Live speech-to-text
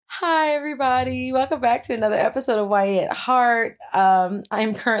Hi, everybody. Welcome back to another episode of YA at Heart.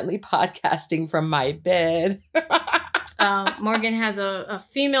 I'm currently podcasting from my bed. Morgan has a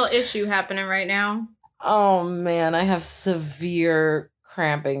female issue happening right now. Oh, man. I have severe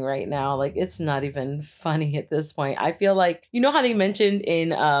cramping right now. Like, it's not even funny at this point. I feel like, you know how they mentioned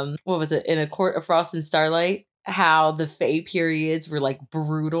in, what was it, in A Court of Frost and Starlight? How the Fae periods were like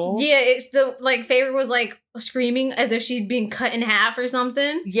brutal. Yeah, it's the favorite was like screaming as if she'd been cut in half or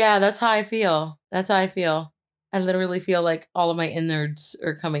something. Yeah, that's how I feel. I literally feel like all of my innards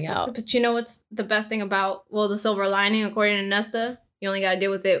are coming out. But you know what's the best thing about, the silver lining, according to Nesta? You only gotta deal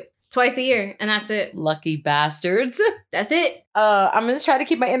with it twice a year, and that's it. Lucky bastards. That's it. I'm gonna try to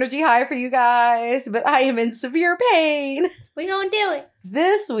keep my energy high for you guys, but I am in severe pain. We gonna do it.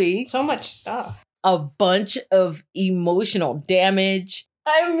 This week, So much stuff. a bunch of emotional damage.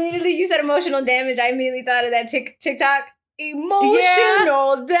 You said emotional damage. I immediately thought of that TikTok.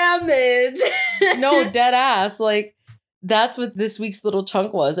 Emotional damage. No, dead ass. Like, that's what this week's little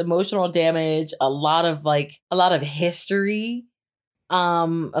chunk was. Emotional damage, a lot of history, a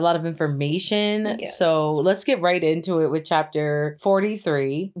lot of information. Yes. So let's get right into it with chapter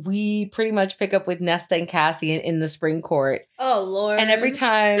 43. We pretty much pick up with Nesta and Cassian in the spring court. Oh, Lord. And every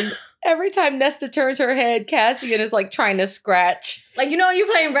time Nesta turns her head, Cassian is like trying to scratch. Like, you know, you're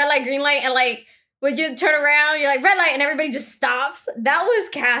playing red light, green light, and like, when you turn around, you're like, red light, and everybody just stops. That was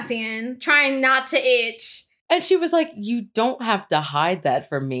Cassian trying not to itch. And she was like, you don't have to hide that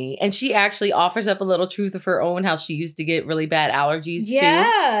from me. And she actually offers up a little truth of her own, how she used to get really bad allergies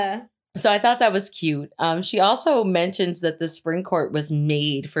too. So I thought that was cute. She also mentions that the spring court was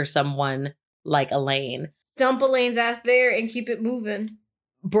made for someone like Elaine. Dump Elaine's ass there and keep it moving.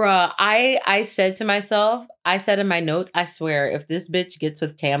 Bruh, I said to myself, I said in my notes, I swear, if this bitch gets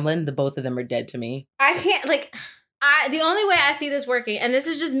with Tamlin, the both of them are dead to me. I can't, the only way I see this working, and this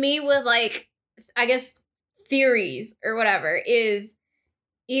is just me with, I guess, theories or whatever, is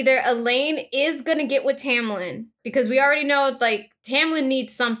either Elaine is gonna get with Tamlin, because we already know, Tamlin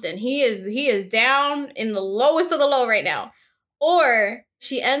needs something. He is down in the lowest of the low right now. Or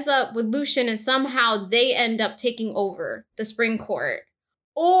she ends up with Lucien and somehow they end up taking over the spring court.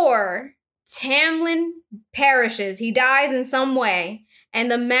 Or Tamlin perishes. He dies in some way. And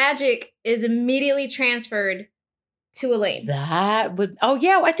the magic is immediately transferred to Elaine. That would... Oh,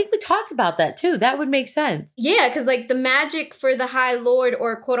 yeah. I think we talked about that, too. That would make sense. Yeah, because, the magic for the High Lord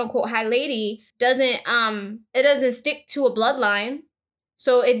or quote-unquote High Lady doesn't stick to a bloodline.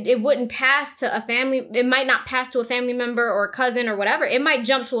 So it wouldn't pass to a family. It might not pass to a family member or a cousin or whatever. It might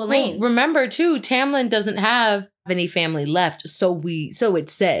jump to Elaine. Well, remember, too, Tamlin doesn't have any family left. So it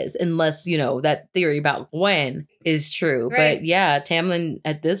says, unless, that theory about Gwen is true. Right. But yeah, Tamlin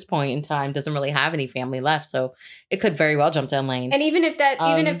at this point in time doesn't really have any family left. So it could very well jump to Elaine. And even if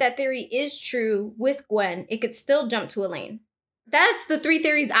that theory is true with Gwen, it could still jump to Elaine. That's the three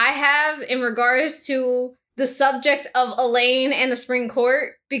theories I have in regards to the subject of Elaine and the spring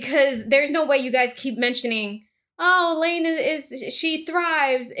court, because there's no way you guys keep mentioning, oh, Elaine is she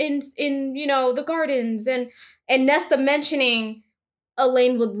thrives in the gardens, and Nesta mentioning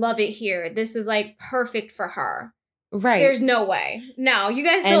Elaine would love it here. This is perfect for her. Right. There's no way. No, you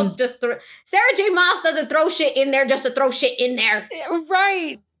guys don't just throw. Sarah J. Maas doesn't throw shit in there just to throw shit in there.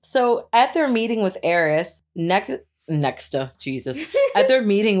 Right. So at their meeting with Eris, at their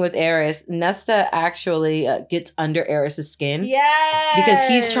meeting with Eris, Nesta actually gets under Eris's skin. Yes. Because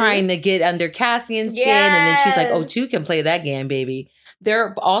he's trying to get under Cassian's skin. And then she's like, oh, two can play that game, baby.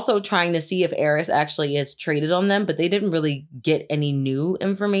 They're also trying to see if Eris actually has traded on them, but they didn't really get any new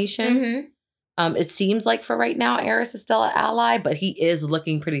information. Mm-hmm. It seems like for right now, Eris is still an ally, but he is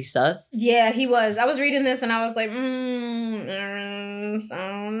looking pretty sus. Yeah, he was. I was reading this and I was like, Eris,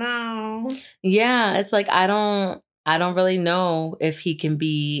 I don't know. Yeah, it's like, I don't really know if he can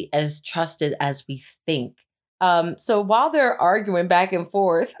be as trusted as we think. So while they're arguing back and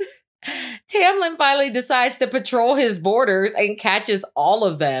forth, Tamlin finally decides to patrol his borders and catches all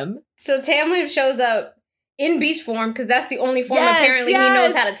of them. So Tamlin shows up in beast form, because that's the only form apparently he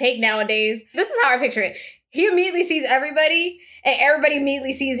knows how to take nowadays. This is how I picture it. He immediately sees everybody, and everybody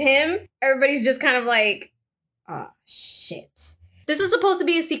immediately sees him. Everybody's just kind of like, oh, shit. This is supposed to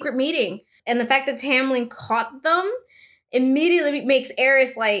be a secret meeting. And the fact that Tamlin caught them immediately makes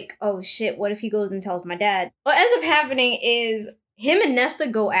Eris like, oh, shit, what if he goes and tells my dad? What ends up happening is him and Nesta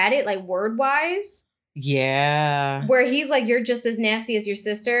go at it, word-wise. Yeah. Where he's like, you're just as nasty as your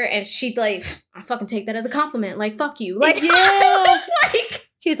sister. And she'd I fucking take that as a compliment. Fuck you. Yeah.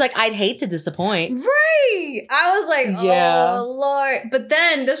 She's like, I'd hate to disappoint. Right. I was like, yeah. Oh, Lord. But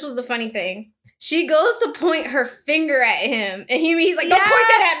then this was the funny thing. she goes to point her finger at him. And he's like, don't point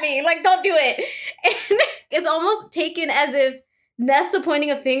that at me. Like, don't do it. And it's almost taken as if Nesta pointing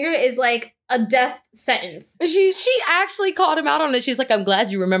a finger is like a death sentence. She actually called him out on it. She's like, I'm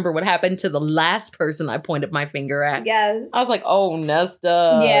glad you remember what happened to the last person I pointed my finger at. Yes. I was like, oh,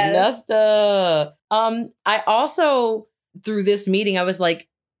 Nesta. Yes. Nesta. I also, through this meeting, I was like,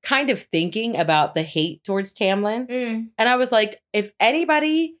 kind of thinking about the hate towards Tamlin. And I was like, if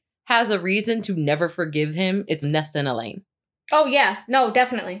anybody has a reason to never forgive him, it's Nesta and Elain. Oh, yeah. No,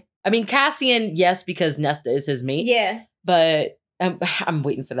 definitely. I mean, Cassian, yes, because Nesta is his mate. Yeah. But I'm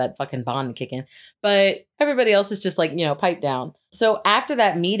waiting for that fucking bond to kick in. But everybody else is just like, pipe down. So after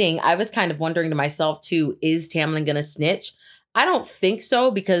that meeting, I was kind of wondering to myself, too, is Tamlin going to snitch? I don't think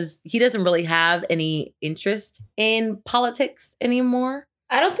so, because he doesn't really have any interest in politics anymore.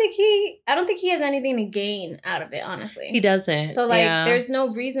 I don't think he has anything to gain out of it, honestly. He doesn't. So, there's no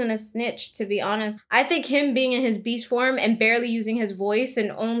reason to snitch, to be honest. I think him being in his beast form and barely using his voice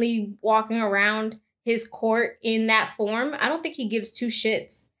and only walking around his court in that form, I don't think he gives two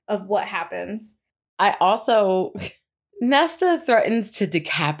shits of what happens. I also... Nesta threatens to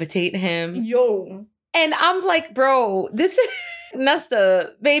decapitate him. Yo. And I'm like, bro, this is...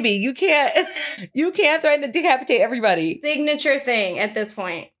 Nesta, baby, you can't threaten to decapitate everybody. Signature thing at this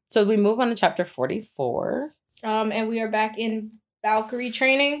point. So we move on to chapter 44. And we are back in Valkyrie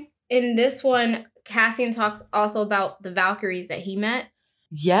training. In this one, Cassian talks also about the Valkyries that he met.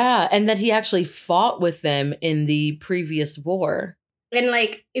 Yeah, and that he actually fought with them in the previous war. And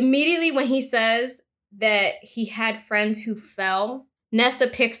immediately when he says that he had friends who fell, Nesta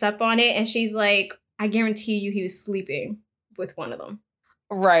picks up on it and she's like, I guarantee you he was sleeping with one of them.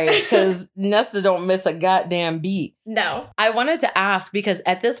 Right, because Nesta don't miss a goddamn beat. No. I wanted to ask, because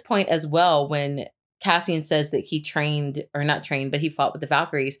at this point as well, when Cassian says that he trained, or not trained, but he fought with the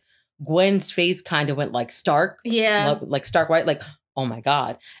Valkyries, Gwen's face kind of went like Stark. Yeah. Like Stark White, like, oh my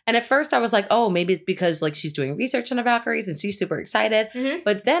God. And at first I was like, oh, maybe it's because she's doing research on the Valkyries and she's super excited. Mm-hmm.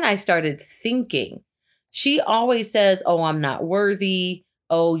 But then I started thinking, she always says, oh, I'm not worthy.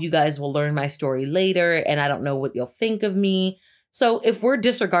 Oh, you guys will learn my story later, and I don't know what you'll think of me. So if we're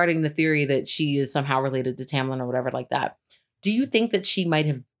disregarding the theory that she is somehow related to Tamlin or whatever like that, do you think that she might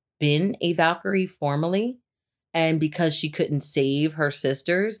have been a Valkyrie formerly? And because she couldn't save her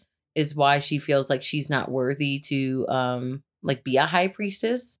sisters is why she feels like she's not worthy to be a high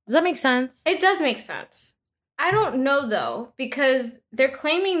priestess? Does that make sense? It does make sense. I don't know, though, because they're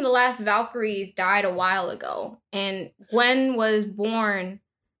claiming the last Valkyries died a while ago. And Gwen was born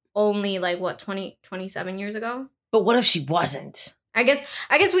only, 27 years ago? But what if she wasn't? I guess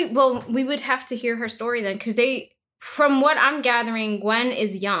we would have to hear her story then. Because from what I'm gathering, Gwen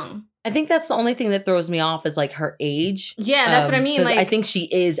is young. I think that's the only thing that throws me off is her age. Yeah, that's what I mean. I think she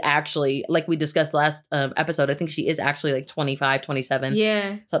is actually, like we discussed last episode, I think she is actually 25, 27.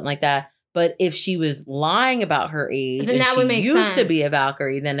 Yeah. Something like that. But if she was lying about her age then that would make sense. Used to be a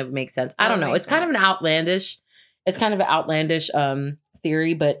Valkyrie, then it would make sense. I don't know. It's kind of an outlandish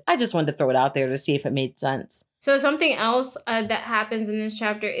theory, but I just wanted to throw it out there to see if it made sense. So something else that happens in this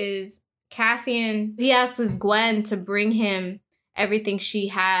chapter is Cassian, he asks Gwen to bring him everything she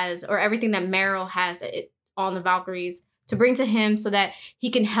has or everything that Meryl has on the Valkyries to bring to him so that he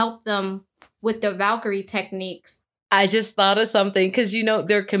can help them with the Valkyrie techniques. I just thought of something because,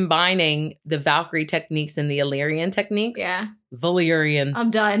 they're combining the Valkyrie techniques and the Illyrian techniques. Yeah. Valyrian.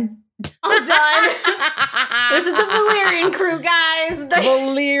 I'm done. This is the Valyrian crew, guys.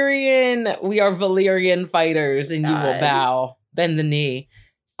 Valyrian. We are Valyrian fighters, and you will bow. Bend the knee.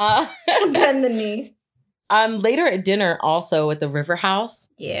 Bend the knee. Later at dinner, also at the River House.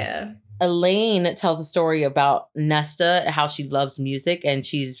 Yeah. Elain tells a story about Nesta, how she loves music and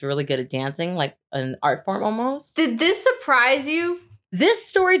she's really good at dancing, like an art form almost. Did this surprise you? This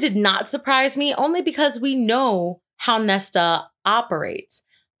story did not surprise me, only because we know how Nesta operates.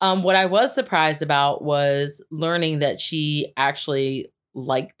 What I was surprised about was learning that she actually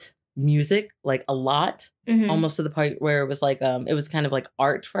liked music a lot, almost to the point where it was it was kind of like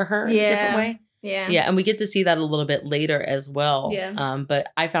art for her in a different way. Yeah. Yeah. And we get to see that a little bit later as well. Yeah. But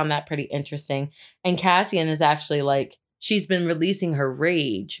I found that pretty interesting. And Cassian is actually she's been releasing her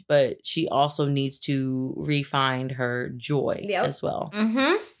rage, but she also needs to refine her joy as well.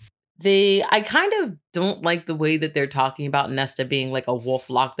 Mm-hmm. I kind of don't like the way that they're talking about Nesta being a wolf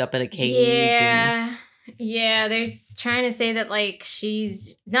locked up in a cage. Yeah. Yeah. They're trying to say that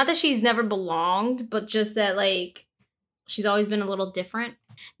she's not that she's never belonged, but just that she's always been a little different.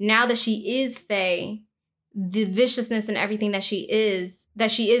 Now that she is Fae, the viciousness and everything that she is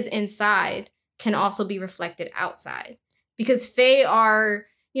inside can also be reflected outside. Because Fae are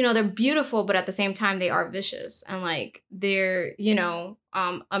you know, they're beautiful, but at the same time, they are vicious and like they're, you know,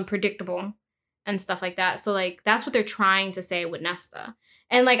 unpredictable and stuff like that. So like that's what they're trying to say with Nesta.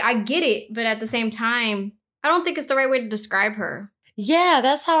 And like I get it, but at the same time, I don't think it's the right way to describe her. Yeah,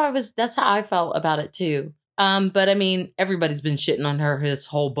 that's how I felt about it too. But I mean, everybody's been shitting on her this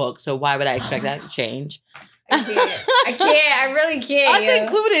whole book, so why would I expect that to change? I can't. I really can't.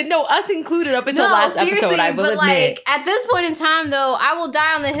 Us included up until last episode, I will admit. Like, at this point in time, though, I will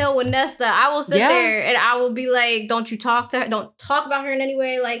die on the hill with Nesta. I will sit there and I will be like, don't you talk to her. Don't talk about her in any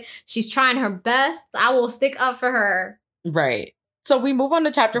way. Like, she's trying her best. I will stick up for her. Right. So we move on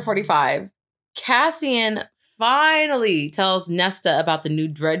to chapter 45. Cassian finally tells Nesta about the new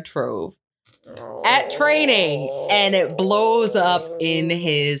dread trove at training, and it blows up in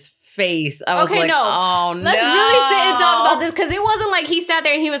his face. I was like, oh no. Let's really sit and talk about this, because it wasn't like he sat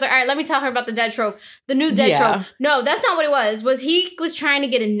there and he was like, all right, let me tell her about the dead trove, the new dead trove. No, that's not what it was he was trying to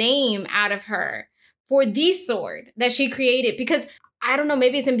get a name out of her for the sword that she created, because I don't know,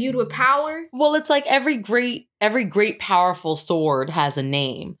 maybe it's imbued with power. Well, it's like every great powerful sword has a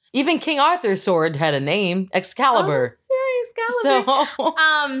name. Even King Arthur's sword had a name, Excalibur. Oh,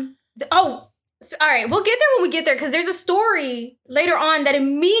 Excalibur. So, all right, we'll get there when we get there, because there's a story later on that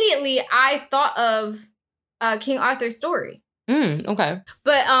immediately I thought of King Arthur's story. Okay.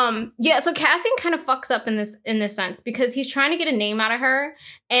 But so Cassian kind of fucks up in this sense, because he's trying to get a name out of her,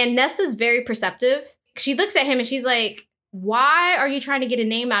 and Nesta's very perceptive. She looks at him and she's like, why are you trying to get a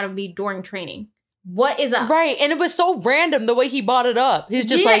name out of me during training? What is up? Right. And it was so random the way he bought it up. He's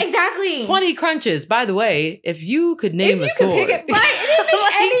just exactly. 20 crunches. By the way, if you could name a sword. Pick it, right? It didn't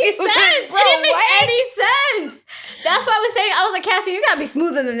make any sense. It didn't make any sense. That's why I was like, Cassie, you gotta be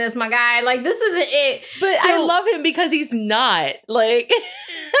smoother than this, my guy. Like, this isn't it. But I love him because he's not. Like.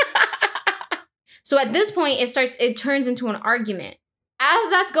 So at this point, it turns into an argument.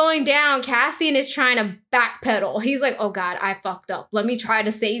 As that's going down, Cassian is trying to backpedal. He's like, oh God, I fucked up. Let me try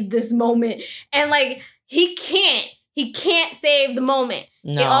to save this moment. And like, he can't save the moment.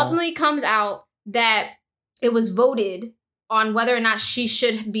 No. It ultimately comes out that it was voted on whether or not she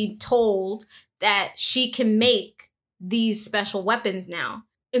should be told that she can make these special weapons now.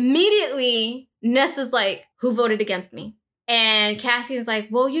 Immediately, Nesta's like, who voted against me? And Cassian's like,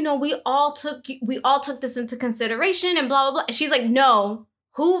 well, you know, we all took this into consideration and blah, blah, blah. And she's like, no,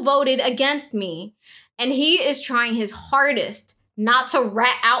 who voted against me? And he is trying his hardest not to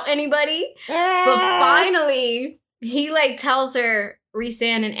rat out anybody. But finally, he like tells her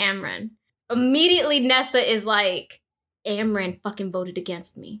Rhysand and Amren. Immediately, Nesta is like, Amren fucking voted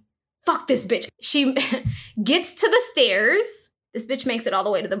against me. Fuck this bitch. She gets to the stairs. This bitch makes it all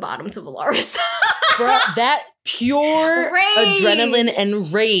the way to the bottom to Velaris. Bro, that pure adrenaline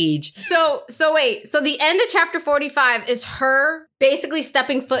and rage. So wait. So the end of chapter 45 is her basically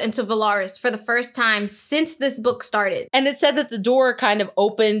stepping foot into Velaris for the first time since this book started. And it said that the door kind of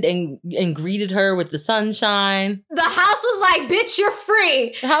opened and greeted her with the sunshine. The house was like, bitch, you're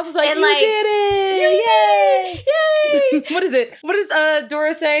free. The house was like, you did it. Yay. What is it? What does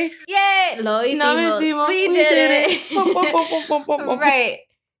Dora say? Yay. Lo hicimos. We did it. Right.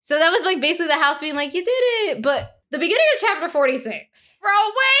 So that was like basically the house being like, you did it. But the beginning of chapter 46. Bro,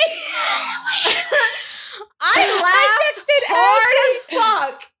 wait. I laughed hard as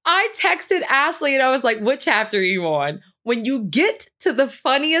fuck. I texted Ashley and I was like, what chapter are you on? When you get to the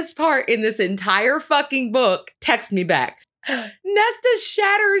funniest part in this entire fucking book, text me back. Nesta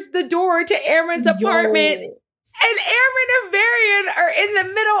shatters the door to Amren's apartment, and Amren and Varian are in the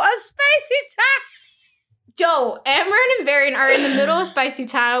middle of Spicy Town. Yo, Amren and Varian are in the middle of Spicy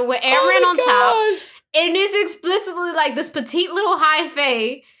Town with Amren on top. And it's explicitly like this petite little high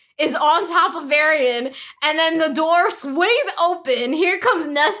fae is on top of Varian, and then the door swings open. Here comes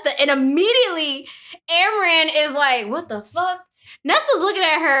Nesta, and immediately Amren is like, what the fuck? Nesta's looking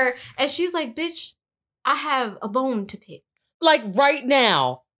at her, and she's like, bitch, I have a bone to pick. Like, right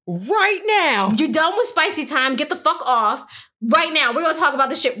now. Right now. You're done with Spicy Time. Get the fuck off. Right now. We're going to talk about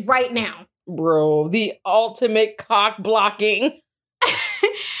this shit right now. Bro, the ultimate cock blocking.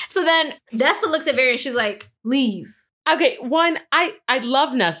 So then Nesta looks at Varian, she's like, leave. Okay, one, I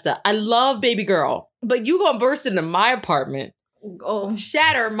love Nesta. I love baby girl. But you gonna burst into my apartment,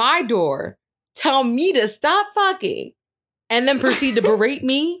 shatter my door, tell me to stop fucking, and then proceed to berate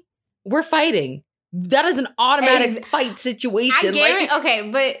me? We're fighting. That is an automatic fight situation. Okay,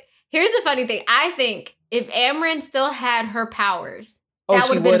 but here's the funny thing. I think if Amren still had her powers, that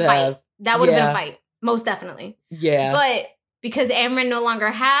would have been a fight. That would have been a fight. Most definitely. Yeah. But because Amren no longer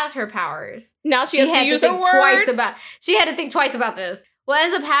has her powers, now she has to use her words. She had to think twice about this. What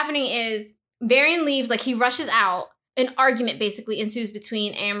ends up happening is Varian leaves, like he rushes out, an argument basically ensues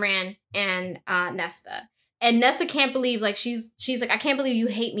between Amran and Nesta. And Nesta can't believe, like, she's like, I can't believe you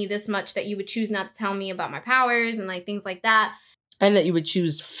hate me this much that you would choose not to tell me about my powers and, like, things like that. And that you would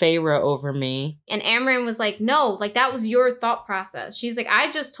choose Feyre over me. And Amran was like, no, like, that was your thought process. She's like,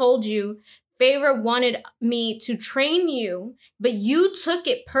 I just told you Feyre wanted me to train you, but you took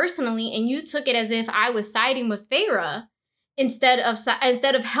it personally and you took it as if I was siding with Feyre instead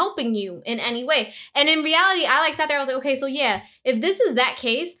of helping you in any way. And in reality, I, like, sat there, I was like, okay, so yeah, if this is that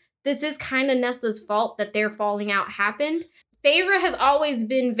case, this is kind of Nesta's fault that their falling out happened. Feyre has always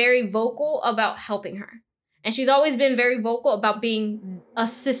been very vocal about helping her. And she's always been very vocal about being a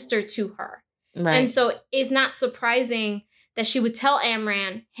sister to her. Right. And so it's not surprising that she would tell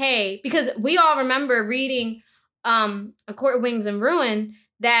Amran, hey, because we all remember reading A Court of Wings and Ruin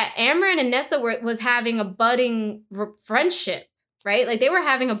that Amran and Nesta was having a budding friendship, right? Like, they were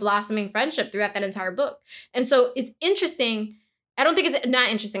having a blossoming friendship throughout that entire book. And so it's interesting. I don't think it's not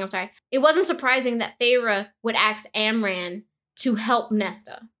interesting. I'm sorry. It wasn't surprising that Feyre would ask Amran to help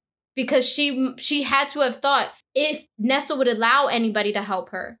Nesta, because she had to have thought if Nesta would allow anybody to help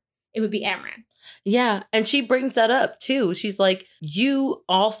her, it would be Amran. Yeah. And she brings that up too. She's like, you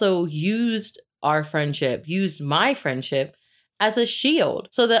also used our friendship, used my friendship as a shield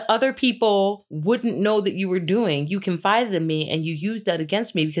so that other people wouldn't know that you were doing. You confided in me and you used that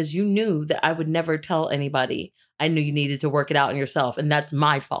against me because you knew that I would never tell anybody. I knew you needed to work it out on yourself, and that's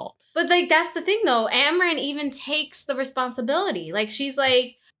my fault. But, like, that's the thing, though. Amran even takes the responsibility. Like, she's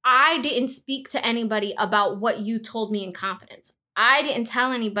like, I didn't speak to anybody about what you told me in confidence. I didn't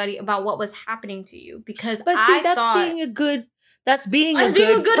tell anybody about what was happening to you because that's being a good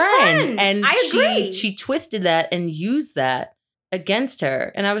friend. And I agree. She twisted that and used that against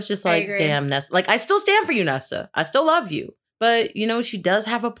her. And I was just like, damn, Nesta. Like, I still stand for you, Nesta. I still love you. But, you know, she does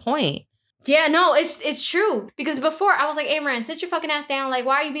have a point. Yeah, no, it's true. Because before, I was like, Amran, sit your fucking ass down. Like,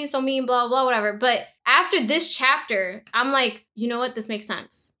 why are you being so mean, blah, blah, whatever. But after this chapter, I'm like, you know what? This makes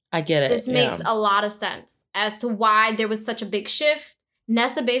sense. I get it. This makes a lot of sense as to why there was such a big shift.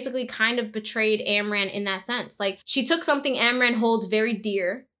 Nesta basically kind of betrayed Amran in that sense. Like, she took something Amran holds very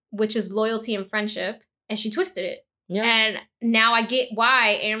dear, which is loyalty and friendship, and she twisted it. Yeah. And now I get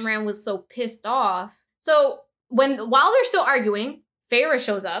why Amran was so pissed off. So while they're still arguing, Feyre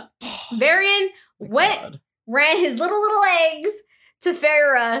shows up. Varian ran his little legs to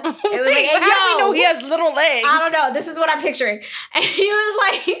Feyre. It was like, hey, how do you know he has little legs? I don't know. This is what I'm picturing. And he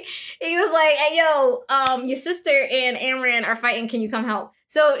was like, hey, yo, your sister and Amran are fighting. Can you come help?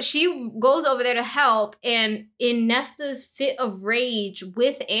 So she goes over there to help. And in Nesta's fit of rage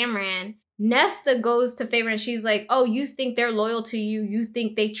with Amran, Nesta goes to Feyre and she's like, oh, you think they're loyal to you? You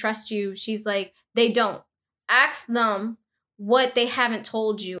think they trust you? She's like, they don't. Ask them what they haven't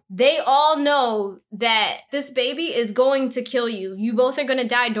told you. They all know that this baby is going to kill you. You both are going to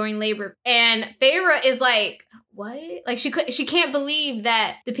die during labor. And Feyre is like, what? Like, she can't believe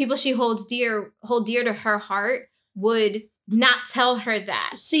that the people she hold dear to her heart would not tell her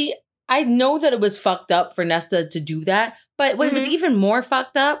that. See, I know that it was fucked up for Nesta to do that, but what was even more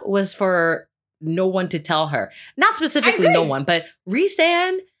fucked up was for no one to tell her. Not specifically no one, but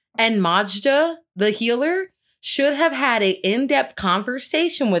Rhysand and Majda, the healer, should have had an in-depth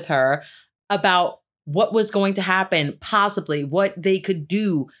conversation with her about what was going to happen, possibly, what they could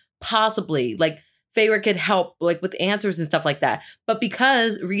do, possibly. Like, Feyre could help, like, with answers and stuff like that. But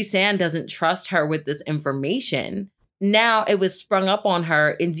because Rhysand doesn't trust her with this information, now it was sprung up on her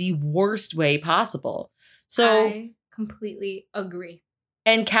in the worst way possible. So I completely agree.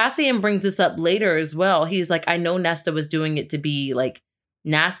 And Cassian brings this up later as well. He's like, I know Nesta was doing it to be, like,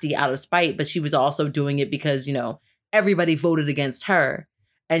 nasty out of spite, but she was also doing it because, you know, everybody voted against her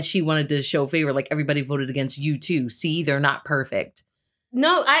and she wanted to show favor, like, everybody voted against you too. See, they're not perfect.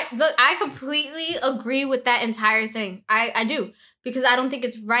 No, I completely agree with that entire thing. I do, because I don't think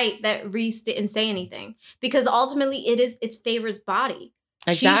it's right that Rhys didn't say anything, because ultimately it's Feyre's body.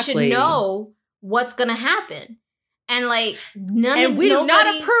 Exactly. She should know what's gonna happen. And, like, we do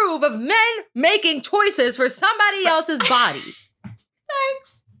not approve of men making choices for somebody else's body.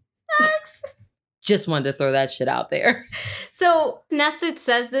 Thanks. Just wanted to throw that shit out there. So Nesta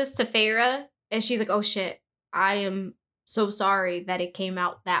says this to Feyre, and she's like, oh shit, I am so sorry that it came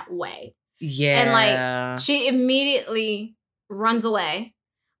out that way. Yeah. And, like, she immediately runs away.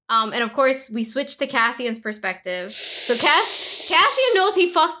 And of course, we switch to Cassian's perspective. So Cassian knows he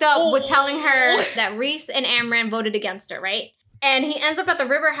fucked up with telling her that Rhys and Amran voted against her, right? And he ends up at the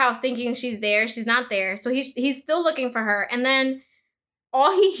river house thinking she's there. She's not there. So he's still looking for her. And then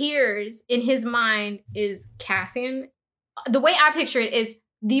all he hears in his mind is Cassian. The way I picture it is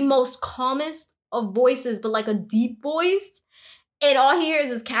the most calmest, of voices, but like a deep voice. And all he hears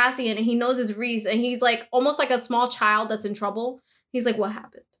is Cassian, and he knows it's Rhys, and he's like almost like a small child that's in trouble. He's like, what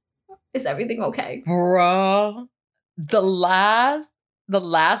happened? Is everything okay? Bruh. The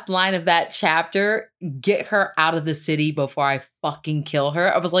last line of that chapter, get her out of the city before I fucking kill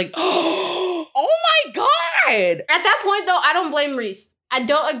her. I was like, oh my God. At that point, though, I don't blame Rhys. I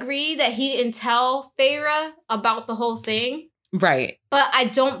don't agree that he didn't tell Feyre about the whole thing. Right. But I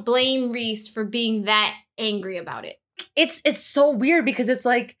don't blame Rhys for being that angry about it. It's so weird because it's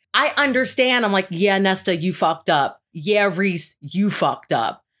like, I understand. I'm like, yeah, Nesta, you fucked up. Yeah, Rhys, you fucked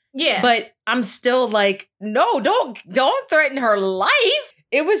up. Yeah. But I'm still like, no, don't threaten her life.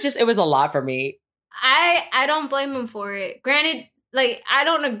 It was a lot for me. I don't blame him for it. Granted, like, I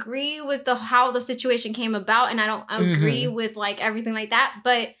don't agree with how the situation came about, and I don't agree with like everything like that,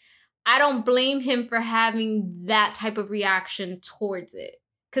 but I don't blame him for having that type of reaction towards it.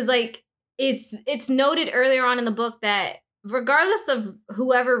 Cause like it's noted earlier on in the book that regardless of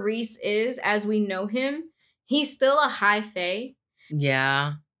whoever Rhys is as we know him, he's still a high fae.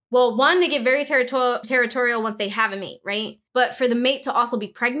 Yeah. Well, one, they get very territorial once they have a mate, right? But for the mate to also be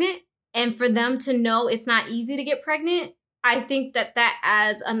pregnant and for them to know it's not easy to get pregnant, I think that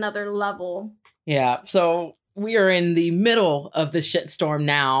adds another level. Yeah. So we are in the middle of the shitstorm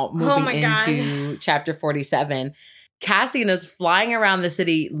now, moving into chapter 47. Cassian is flying around the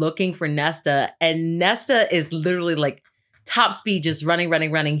city looking for Nesta, and Nesta is literally like top speed, just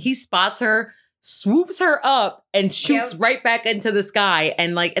running. He spots her, swoops her up, and shoots right back into the sky.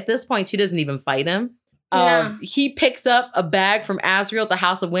 And like at this point, she doesn't even fight him. No. He picks up a bag from Azriel at the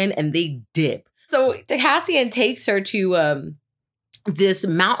House of Wind, and they dip. So Cassian takes her to this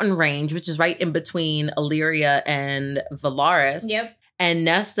mountain range, which is right in between Illyria and Velaris. Yep. And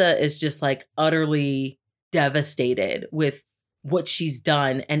Nesta is just like utterly devastated with what she's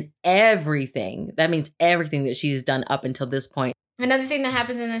done and everything. That means everything that she's done up until this point. Another thing that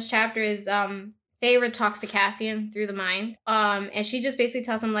happens in this chapter is Feyre talks to Cassian through the mind. And she just basically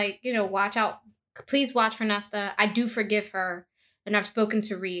tells him, like, you know, watch out. Please watch for Nesta. I do forgive her. And I've spoken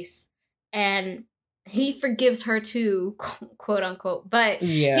to Rhys. And he forgives her too, quote unquote. But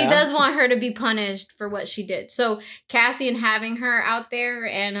he does want her to be punished for what she did. So Cassian having her out there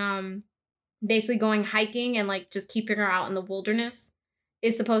and basically going hiking and like just keeping her out in the wilderness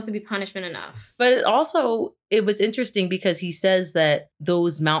is supposed to be punishment enough. But it was interesting because he says that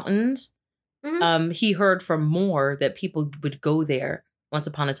those mountains, he heard from Mor that people would go there once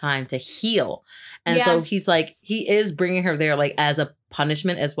upon a time to heal. And so he's like, he is bringing her there like as a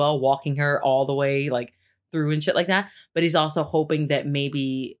punishment as well, walking her all the way like through and shit like that. But he's also hoping that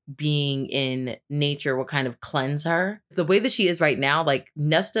maybe being in nature will kind of cleanse her. The way that she is right now, like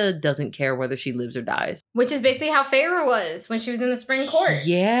Nesta doesn't care whether she lives or dies. Which is basically how Feyre was when she was in the Spring Court.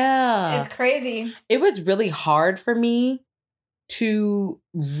 Yeah. It's crazy. It was really hard for me to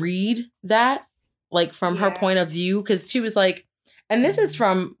read that, like from her point of view, because she was like, and this is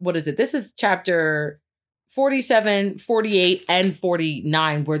from, what is it? This is chapter 47, 48, and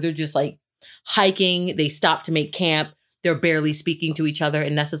 49, where they're just like hiking. They stop to make camp. They're barely speaking to each other.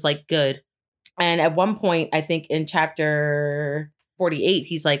 And Nessa's like, good. And at one point, I think in chapter 48,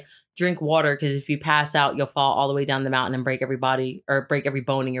 he's like, drink water, because if you pass out, you'll fall all the way down the mountain and break every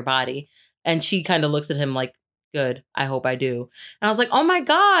bone in your body. And she kind of looks at him like, good, I hope I do. And I was like, oh my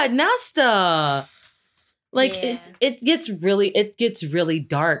God, Nesta. Like it gets really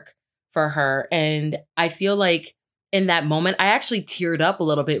dark for her. And I feel like in that moment, I actually teared up a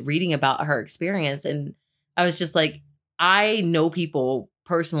little bit reading about her experience. And I was just like, I know people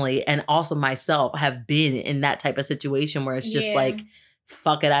personally and also myself have been in that type of situation where it's just like,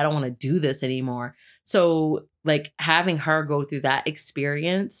 fuck it, I don't want to do this anymore. So like having her go through that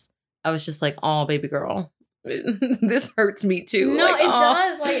experience, I was just like, oh, baby girl, this hurts me too. No, like, it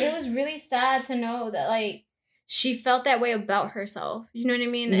does. Like, it was really sad to know that like she felt that way about herself. You know what I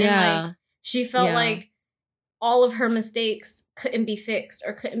mean? And like she felt like all of her mistakes couldn't be fixed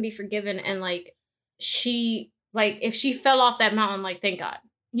or couldn't be forgiven. And like she, like if she fell off that mountain, like thank God.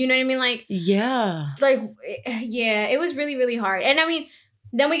 You know what I mean? Like it was really, really hard. And I mean,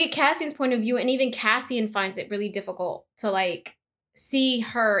 then we get Cassian's point of view, and even Cassian finds it really difficult to like see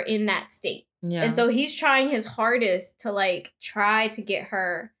her in that state. Yeah. And so he's trying his hardest to like try to get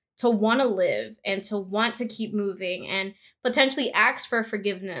her to want to live and to want to keep moving and potentially ask for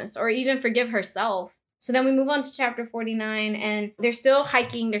forgiveness or even forgive herself. So then we move on to chapter 49 and they're still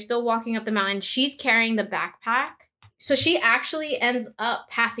hiking. They're still walking up the mountain. She's carrying the backpack. So she actually ends up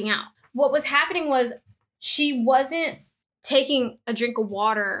passing out. What was happening was she wasn't taking a drink of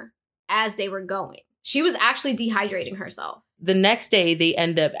water as they were going. She was actually dehydrating herself. the next day, they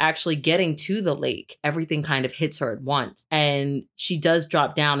end up actually getting to the lake. Everything kind of hits her at once. And she does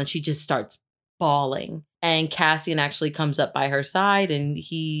drop down and she just starts bawling. And Cassian actually comes up by her side and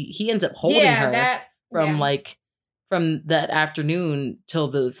he ends up holding her from that afternoon till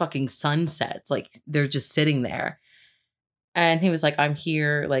the fucking sun sets. Like, they're just sitting there. And he was like, I'm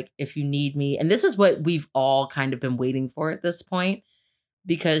here, like, if you need me. And this is what we've all kind of been waiting for at this point,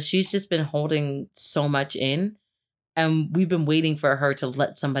 because she's just been holding so much in. And we've been waiting for her to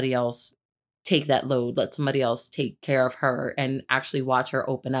let somebody else take that load, let somebody else take care of her and actually watch her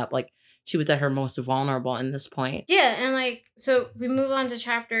open up. Like, she was at her most vulnerable in this point. Yeah, and like, so we move on to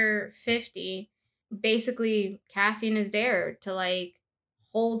chapter 50. Basically, Cassian is there to like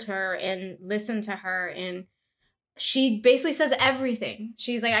hold her and listen to her. And she basically says everything.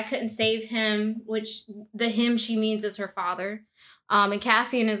 She's like, I couldn't save him, which the him she means is her father. And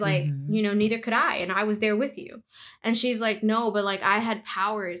Cassian is like, you know, neither could I. And I was there with you. And she's like, no, but like I had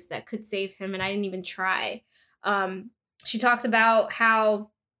powers that could save him and I didn't even try. She talks about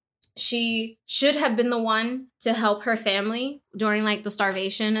how she should have been the one to help her family during like the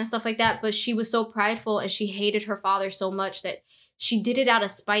starvation and stuff like that. But she was so prideful and she hated her father so much that she did it out of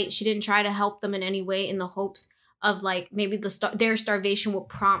spite. She didn't try to help them in any way in the hopes of like maybe their starvation will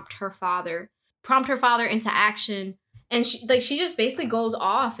prompt her father into action. And she just basically goes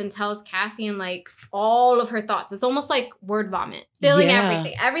off and tells Cassian like all of her thoughts. It's almost like word vomit, spilling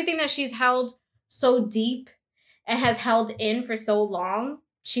everything that she's held so deep and has held in for so long.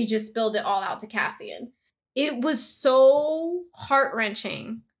 She just spilled it all out to Cassian. It was so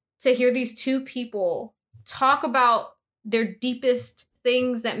heart-wrenching to hear these two people talk about their deepest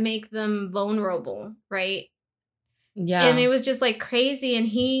things that make them vulnerable, right? Yeah. And it was just like crazy. And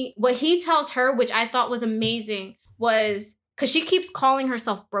what he tells her, which I thought was amazing, was because she keeps calling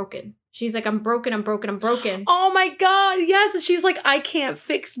herself broken. She's like, I'm broken. Oh my God. Yes. And she's like, I can't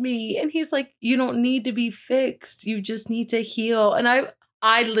fix me. And he's like, you don't need to be fixed. You just need to heal. And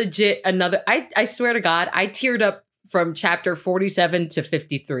I legit I swear to God, I teared up from chapter 47 to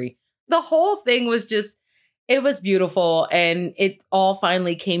 53. The whole thing was just, it was beautiful. And it all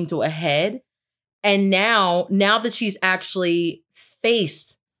finally came to a head. And now that she's actually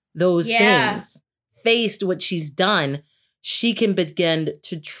faced those things, faced what she's done, she can begin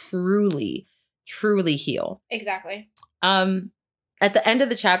to truly, truly heal. Exactly. At the end of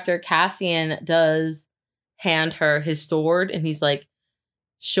the chapter, Cassian does hand her his sword and he's like,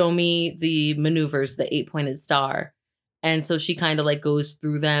 show me the maneuvers, the 8-pointed star. And so she kind of like goes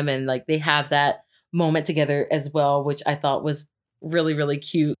through them and like they have that moment together as well, which I thought was really, really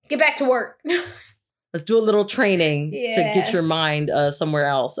cute. Get back to work. Let's do a little training to get your mind somewhere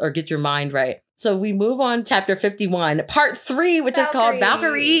else or get your mind right. So we move on chapter 51, part 3, which is called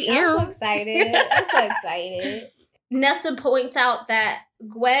Valkyrie. I'm so excited. Nesta points out that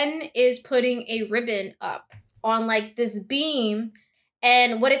Gwen is putting a ribbon up on like this beam.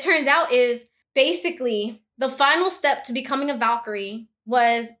 And what it turns out is basically the final step to becoming a Valkyrie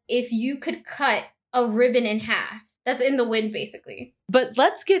was if you could cut a ribbon in half. That's in the wind, basically. But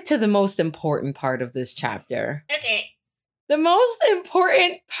let's get to the most important part of this chapter. Okay. The most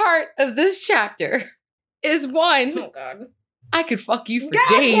important part of this chapter is 1, oh God, I could fuck you for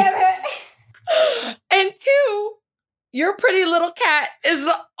days. Damn it. And 2, your pretty little cat is the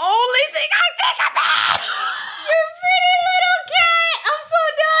only thing I think about. Your pretty little cat. I'm so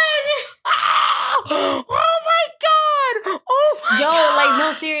done. Oh my God. Oh my God. Like,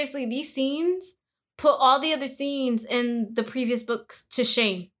 no, seriously, these scenes put all the other scenes in the previous books to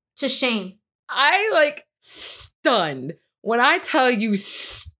shame. To shame. I like stunned. When I tell you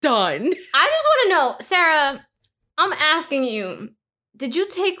stunned. I just want to know, Sarah, I'm asking you, did you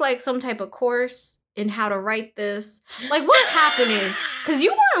take like some type of course in how to write this? Like, what's happening? Because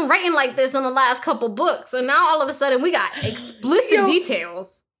you weren't writing like this in the last couple books. And now all of a sudden we got explicit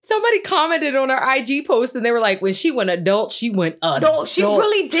details. Somebody commented on our IG post and they were like, when she went adult, she went adult. No, she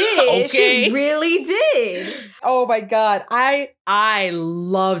really did. Okay. She really did. Oh my God. I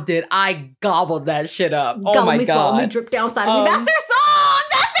loved it. I gobbled that shit up. Oh my God. Swallow me, drip down side of me. That's their song.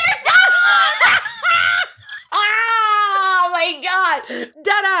 That's their song. Oh my God.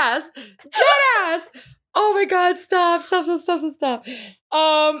 Dead ass. Oh my God. Stop.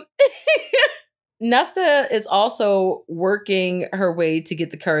 Nesta is also working her way to get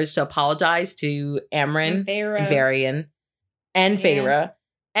the courage to apologize to Amren, Varian, and Feyre,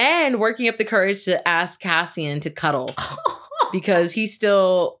 and working up the courage to ask Cassian to cuddle because he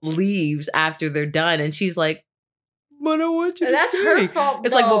still leaves after they're done. And she's like, I don't want you to That's stay. her fault,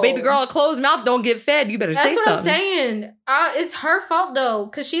 It's like, well, baby girl, a closed mouth don't get fed. You better say something. That's what I'm saying. It's her fault, though.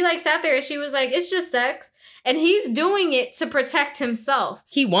 Because she, like, sat there and she was like, it's just sex. And he's doing it to protect himself.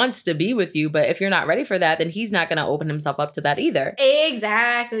 He wants to be with you, but if you're not ready for that, then he's not going to open himself up to that either.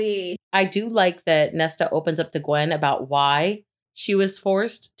 Exactly. I do like that Nesta opens up to Gwen about why she was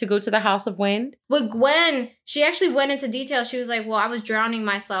forced to go to the House of Wind. With Gwen, she actually went into detail. She was like, well, I was drowning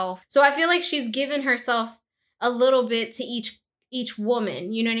myself. So I feel like she's given herself a little bit to each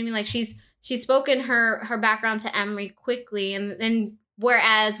woman. You know what I mean? Like she's spoken her background to Emery quickly. And then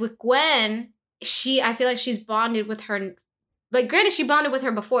whereas with Gwen, I feel like she's bonded with her. Like, granted, she bonded with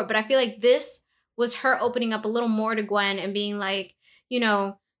her before, but I feel like this was her opening up a little more to Gwen and being like, you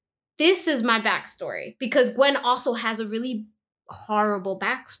know, this is my backstory. Because Gwen also has a really horrible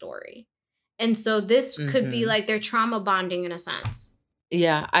backstory. And so this could be like their trauma bonding in a sense.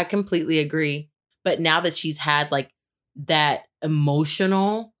 Yeah, I completely agree. But now that she's had like that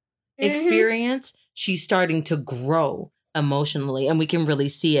emotional experience, she's starting to grow emotionally. And we can really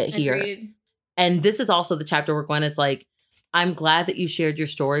see it here. Agreed. And this is also the chapter where Gwen is like, I'm glad that you shared your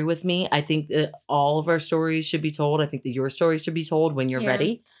story with me. I think that all of our stories should be told. I think that your story should be told when you're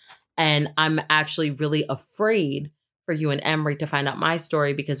ready. And I'm actually really afraid for you and Emery to find out my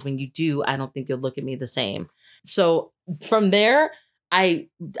story, because when you do, I don't think you'll look at me the same. So from there, I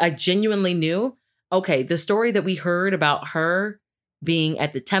genuinely knew, okay, the story that we heard about her being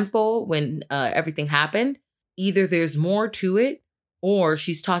at the temple when everything happened, either there's more to it or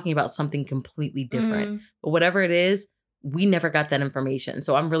she's talking about something completely different. But whatever it is, we never got that information.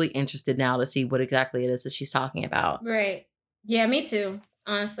 So I'm really interested now to see what exactly it is that she's talking about. Right. Yeah, me too,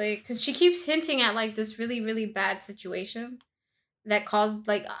 honestly. Because she keeps hinting at like this really, really bad situation that caused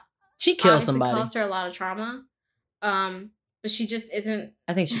like... She killed somebody. Caused her a lot of trauma. But she just isn't...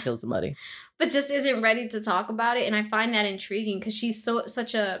 I think she killed somebody. But just isn't ready to talk about it. And I find that intriguing because she's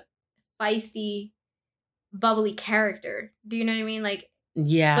such a feisty, bubbly character. Do you know what I mean? Like,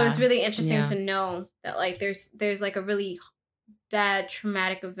 yeah. So it's really interesting to know that like there's like a really bad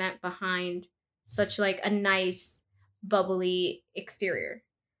traumatic event behind such like a nice, bubbly exterior.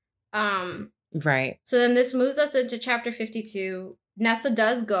 Right. So then this moves us into chapter 52. Nesta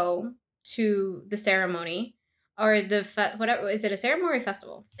does go to the ceremony. Or the whatever, is it a ceremony or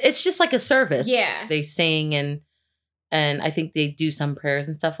festival? It's just like a service. Yeah. They sing and I think they do some prayers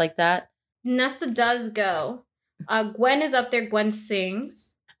and stuff like that. Nesta does go. Gwen is up there. Gwen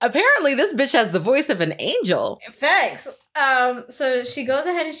sings. Apparently, this bitch has the voice of an angel. Facts. So she goes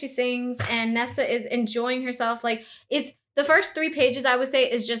ahead and she sings, and Nesta is enjoying herself. Like, it's the first 3 pages, I would say,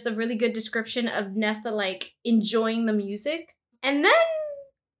 is just a really good description of Nesta, like, enjoying the music. And then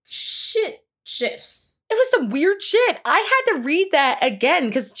shit shifts. It was some weird shit. I had to read that again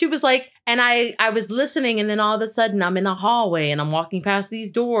because she was like, and I was listening, and then all of a sudden I'm in a hallway and I'm walking past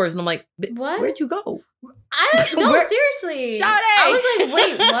these doors, and I'm like, what? Where'd you go? Seriously. Sade. I was like,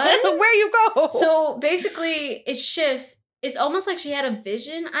 wait, what? Where you go? So basically, it shifts. It's almost like she had a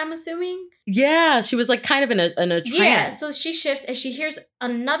vision, I'm assuming. Yeah, she was like kind of in a trance. Yeah, so she shifts and she hears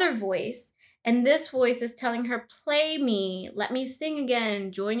another voice. And this voice is telling her, play me, let me sing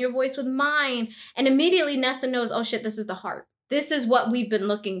again, join your voice with mine. And immediately Nesta knows, oh shit, this is the harp. This is what we've been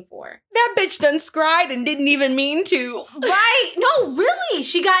looking for. That bitch done scried and didn't even mean to. Right. No, really.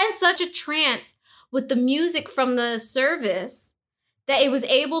 She got in such a trance with the music from the service that it was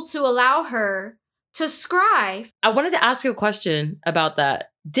able to allow her to scry. I wanted to ask you a question about that.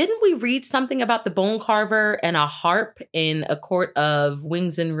 Didn't we read something about the bone carver and a harp in A Court of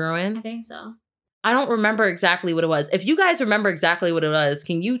Wings and Ruin? I think so. I don't remember exactly what it was. If you guys remember exactly what it was,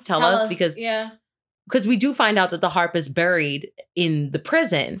 can you tell us? Because we do find out that the harp is buried in the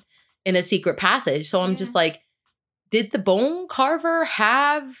prison in a secret passage. So I'm just like, did the bone carver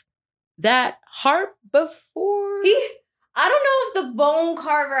have that harp before? I don't know if the bone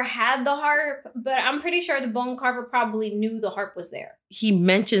carver had the harp, but I'm pretty sure the bone carver probably knew the harp was there. He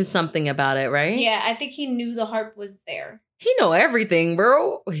mentioned something about it, right? Yeah, I think he knew the harp was there. He know everything,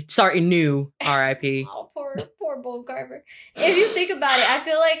 bro. Sorry, knew. R.I.P. Oh, poor bone carver. If you think about it, I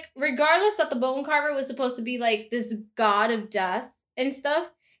feel like regardless that the bone carver was supposed to be like this god of death and stuff,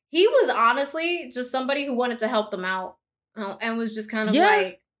 he was honestly just somebody who wanted to help them out and was just kind of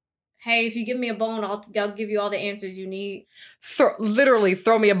like, hey, if you give me a bone, I'll give you all the answers you need. Literally,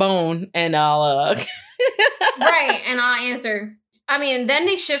 throw me a bone and I'll... Right, and I'll answer. I mean, then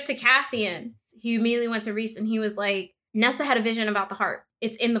they shift to Cassian. He immediately went to Rhys and he was like, Nesta had a vision about the harp.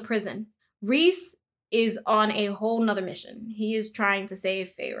 It's in the prison. Rhys is on a whole nother mission. He is trying to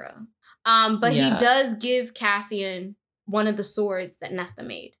save Feyre. But he does give Cassian one of the swords that Nesta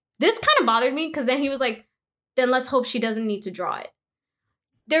made. This kind of bothered me because then he was like, then let's hope she doesn't need to draw it.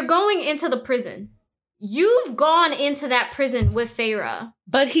 They're going into the prison. You've gone into that prison with Feyre.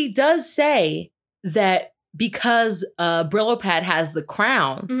 But he does say that because Brillopad has the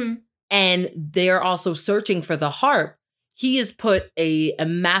crown and they're also searching for the harp, he has put a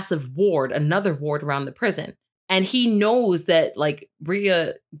massive ward, another ward around the prison. And he knows that like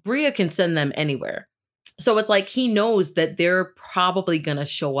Bria can send them anywhere. So it's like he knows that they're probably going to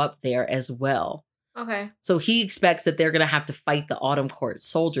show up there as well. Okay. So he expects that they're going to have to fight the Autumn Court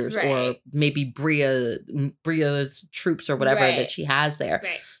soldiers or maybe Bria's troops or whatever that she has there.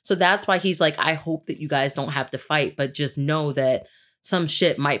 Right. So that's why he's like, I hope that you guys don't have to fight, but just know that some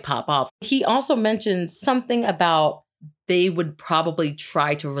shit might pop off. He also mentioned something about they would probably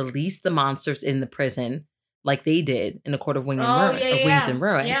try to release the monsters in the prison like they did in the Court of Wings and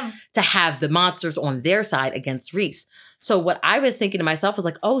Ruin to have the monsters on their side against Rhys. So what I was thinking to myself was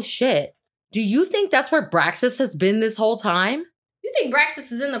like, oh shit. Do you think that's where Braxis has been this whole time? You think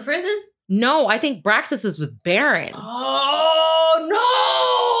Braxis is in the prison? No, I think Braxis is with Baron. Oh,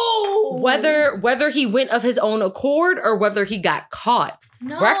 no! Whether he went of his own accord or whether he got caught.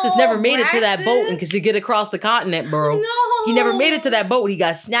 No, Braxis never made it to that boat and to get across the continent, bro. No. He never made it to that boat. He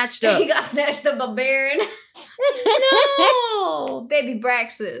got snatched up. He got snatched up by Baron. No! Baby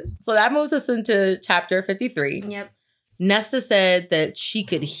Braxis. So that moves us into chapter 53. Yep. Nesta said that she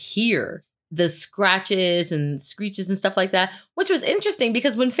could hear the scratches and screeches and stuff like that, which was interesting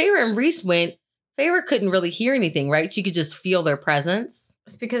because when Feyre and Rhys went, Feyre couldn't really hear anything, right? She could just feel their presence.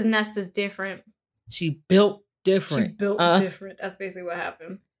 It's because Nesta's different. She built different. Different. That's basically what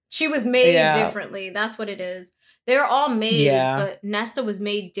happened. She was made differently. That's what it is. They're all made, but Nesta was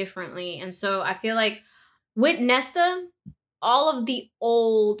made differently. And so I feel like with Nesta, all of the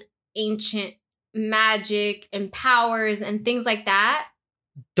old ancient magic and powers and things like that.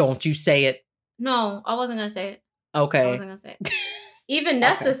 Don't you say it. No, I wasn't going to say it. Okay. I wasn't going to say it. Even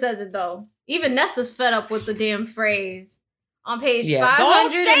Nesta says it, though. Even Nesta's fed up with the damn phrase. On page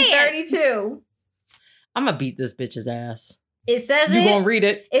 532. I'm going to beat this bitch's ass. It says you going to read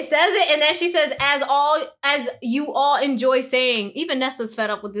it. It says it, and then she says, as you all enjoy saying. Even Nesta's fed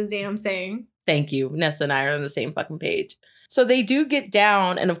up with this damn saying. Thank you. Nesta and I are on the same fucking page. So they do get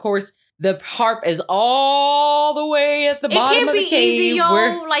down, and of course, the harp is all the way at the bottom of the cave. It can't be easy,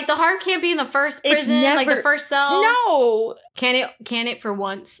 yo. Like, the harp can't be in the first prison, like the first cell. No. Can it for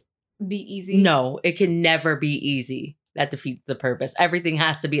once be easy? No, it can never be easy. That defeats the purpose. Everything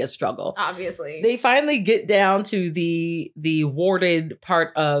has to be a struggle. Obviously. They finally get down to the warded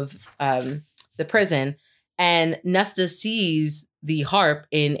part of the prison, and Nesta sees the harp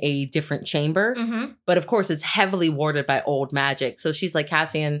in a different chamber. Mm-hmm. But of course, it's heavily warded by old magic. So she's like,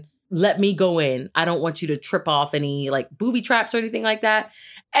 Cassian, let me go in. I don't want you to trip off any like booby traps or anything like that.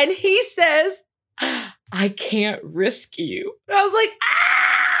 And he says, I can't risk you. And I was like,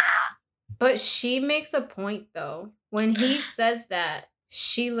 ah! But she makes a point though. When he says that,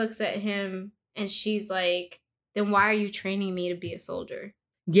 she looks at him and she's like, then why are you training me to be a soldier?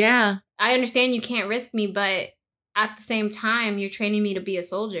 Yeah. I understand you can't risk me, but at the same time, you're training me to be a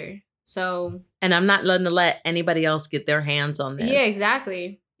soldier. So. And I'm not letting to let anybody else get their hands on this. Yeah,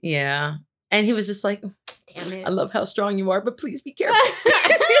 exactly. Yeah. And he was just like, damn it. I love how strong you are, but please be careful.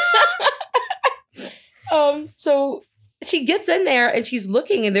 So she gets in there and she's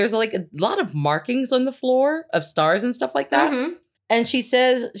looking and there's like a lot of markings on the floor of stars and stuff like that. Mm-hmm. And she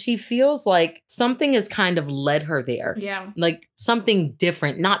says she feels like something has kind of led her there. Yeah. Like something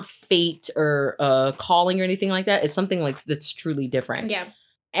different, not fate or calling or anything like that. It's something like that's truly different. Yeah.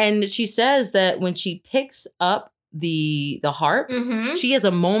 And she says that when she picks up the harp, mm-hmm. she has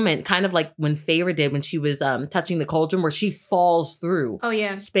a moment kind of like when Feyre did when she was touching the cauldron where she falls through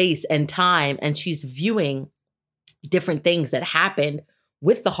space and time and she's viewing different things that happened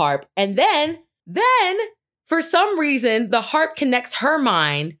with the harp. And then for some reason, the harp connects her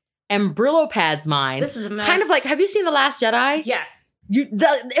mind and Brillopad's mind. This is a mess. Kind of like, have you seen The Last Jedi? Yes.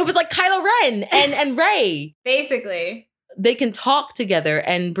 It was like Kylo Ren and Rey. Basically. They can talk together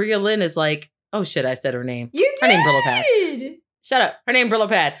and Bria Lynn is like, oh shit, I said her name. You did? Her name Brillopad. Shut up. Her name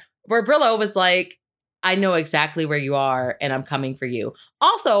Brillopad. Where Brillo was like, I know exactly where you are and I'm coming for you.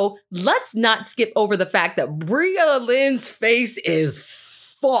 Also, let's not skip over the fact that Bria Lynn's face is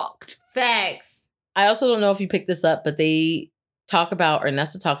fucked. Facts. I also don't know if you picked this up, but they talk about, or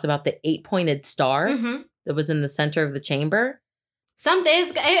Nesta talks about the 8-pointed star that was in the center of the chamber.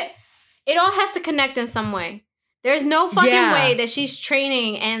 It all has to connect in some way. There's no fucking way that she's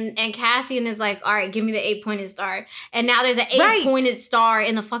training and Cassian is like, all right, give me the 8-pointed star. And now there's an 8-pointed star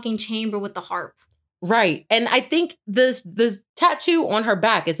in the fucking chamber with the harp. Right. And I think the tattoo on her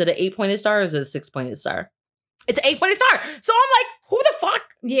back, is it an 8-pointed star or is it a 6-pointed star? It's an 8-pointed star. So I'm like, who the fuck?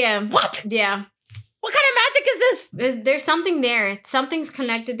 Yeah. What? Yeah. What kind of magic is this? There's something there. Something's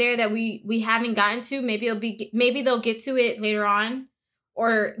connected there that we haven't gotten to. Maybe they'll get to it later on,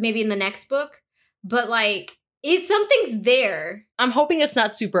 or maybe in the next book. But like, something's there. I'm hoping it's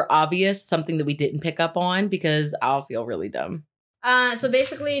not super obvious, something that we didn't pick up on, because I'll feel really dumb. So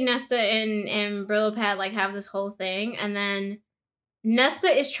basically, Nesta and Brillo Pad like have this whole thing, and then Nesta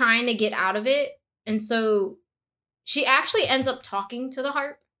is trying to get out of it, and so she actually ends up talking to the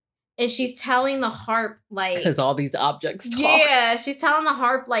harp. And she's telling the harp, like... Because all these objects talk. Yeah, she's telling the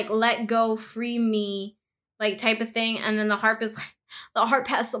harp, like, let go, free me, like, type of thing. And then the harp is like... The harp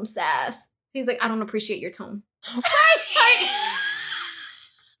has some sass. He's like, I don't appreciate your tone. That's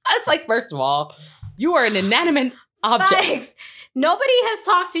like, first of all, you are an inanimate object. Thanks. Nobody has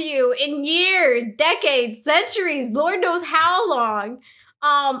talked to you in years, decades, centuries, Lord knows how long.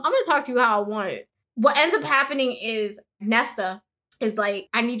 I'm going to talk to you how I want it. What ends up happening is Nesta... is like,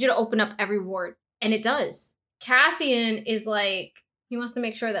 I need you to open up every ward. And it does. Cassian is like, he wants to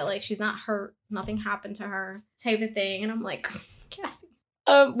make sure that like she's not hurt, nothing happened to her, type of thing. And I'm like, Cassian.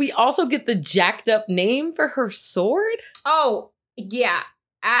 We also get the jacked up name for her sword. Oh, yeah.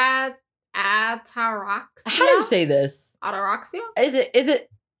 Ataraxia? How do you say this? Ataraxia? Is it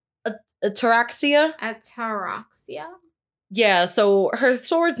Ataraxia? Ataraxia? Yeah, so her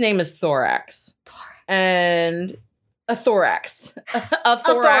sword's name is Thorax. And... A thorax.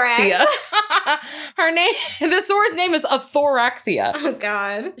 Athoraxia. Her name, the sword's name is Athoraxia. Oh,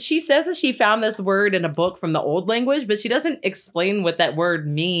 God. She says that she found this word in a book from the old language, but she doesn't explain what that word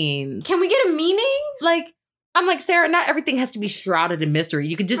means. Can we get a meaning? Like, I'm like, Sarah, not everything has to be shrouded in mystery.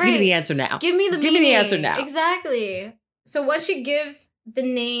 You can just give me the answer now. Give me the meaning. Give me the answer now. Exactly. So once she gives the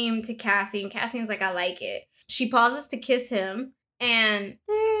name to Cassian, Cassian's like, I like it. She pauses to kiss him, and...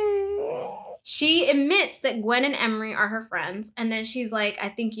 she admits that Gwen and Emery are her friends. And then she's like, I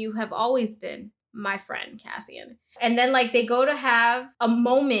think you have always been my friend, Cassian. And then like they go to have a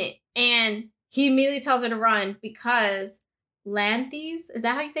moment and he immediately tells her to run because Lanthes, is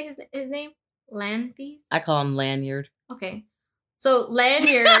that how you say his name? Lanthes? I call him Lanyard. Okay. So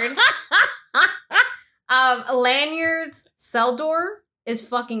Lanyard, Lanyard's cell door is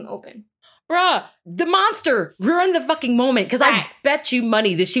fucking open. Bruh, the monster ruined the fucking moment because I bet you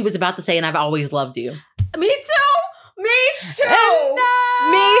money that she was about to say, and I've always loved you. Me too. Me too.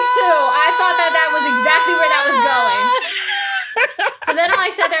 Me too. I thought that was exactly where that was going. So then I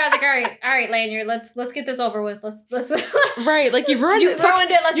like sat there. I was like, all right, Lanyard, let's get this over with. Let's. Right, like you've ruined it.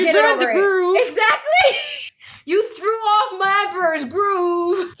 Let's get it over. The groove. Exactly. You threw off my emperor's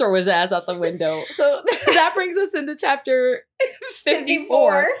groove. Throw his ass out the window. So that brings us into chapter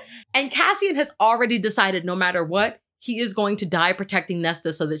 54. And Cassian has already decided no matter what, he is going to die protecting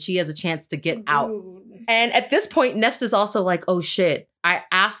Nesta so that she has a chance to get out. And at this point, Nesta's also like, oh shit, I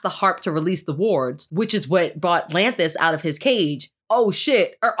asked the harp to release the wards, which is what brought Lanthus out of his cage. Oh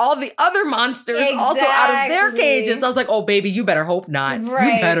shit, are all the other monsters also out of their cages? I was like, oh baby, you better hope not.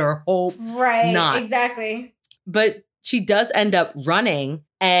 Right. You better hope not. Exactly. But she does end up running.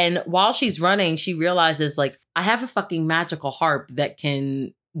 And while she's running, she realizes like, I have a fucking magical harp that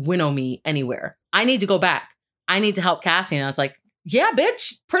can winnow me anywhere. I need to go back. I need to help Cassian. I was like, yeah,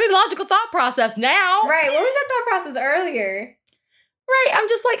 bitch, pretty logical thought process now. Right. What was that thought process earlier? Right. I'm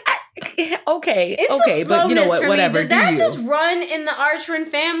just like, okay. It's okay, but you know what? Whatever. Does that just run in the Archeron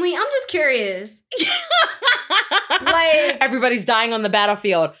family? I'm just curious. Like everybody's dying on the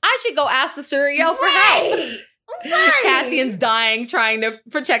battlefield. I should go ask the Suriel for help. Right. Cassian's dying, trying to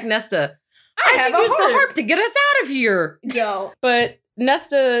protect Nesta. I should use the harp to get us out of here. Yo. But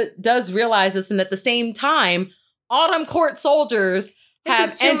Nesta does realize this, and at the same time, Autumn Court soldiers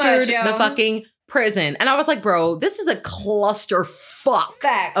have entered the fucking prison. And I was like, bro, this is a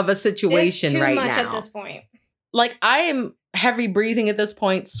clusterfuck of a situation right now. It's too much at this point. Like, I am heavy breathing at this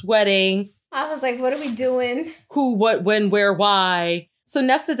point, sweating. I was like, what are we doing? Who, what, when, where, why? So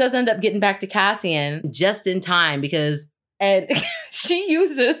Nesta does end up getting back to Cassian just in time because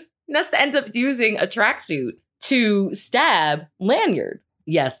Nesta ends up using a tracksuit to stab Lanyard.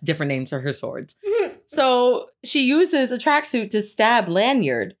 Yes, different names for her swords. So she uses a tracksuit to stab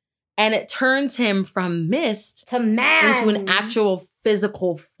Lanyard, and it turns him from mist to man into an actual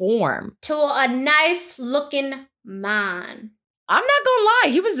physical form. To a nice looking man. I'm not gonna lie,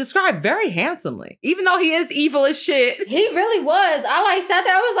 he was described very handsomely. Even though he is evil as shit. He really was. I sat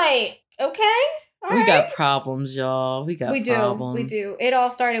there, I was like, okay. We got problems, y'all. We got problems. We do. It all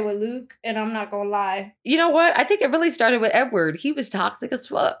started with Luke, and I'm not gonna lie. You know what? I think it really started with Edward. He was toxic as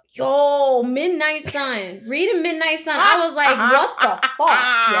fuck. Yo, Midnight Sun. Reading Midnight Sun. I was like, what the fuck, yo?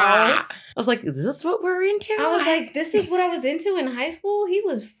 I was like, is this what we're into? I was like, this is what I was into in high school? He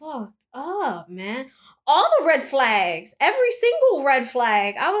was fucked up, man. All the red flags. Every single red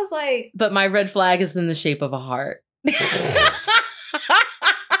flag. I was like... But my red flag is in the shape of a heart.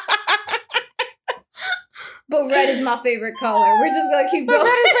 But red is my favorite color. We're just going to keep going. But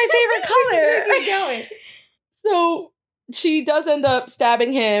red is my favorite color. We're just going to keep going. So she does end up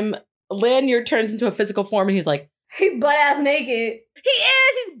stabbing him. Lanyard turns into a physical form and he's like... He butt-ass naked. He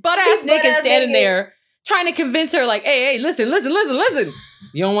is. He's butt-ass naked standing there trying to convince her like, hey, listen.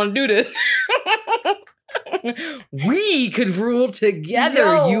 You don't want to do this. We could rule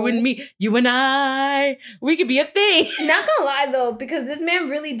together, you and me, you and I. We could be a thing. Not gonna lie though, because this man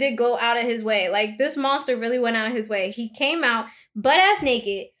really did go out of his way. Like this monster really went out of his way. He came out butt ass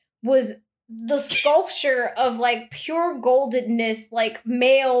naked, was the sculpture of like pure goldenness, like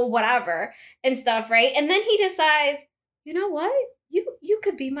male whatever and stuff, right? And then he decides, you know what? You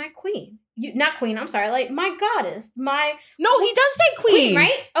could be my queen. Not queen, I'm sorry, like my goddess. No, he does say queen.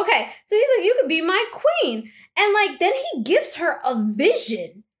 Right? Okay. So he's like, you could be my queen. And like then he gives her a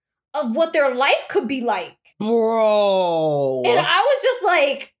vision of what their life could be like. Bro. And I was just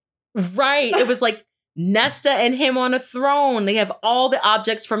like... Right. It was like Nesta and him on a throne. They have all the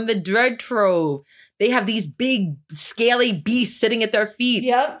objects from the Dread Trove. They have these big scaly beasts sitting at their feet.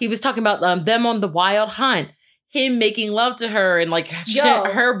 Yep. He was talking about them on the Wild Hunt. Him making love to her and like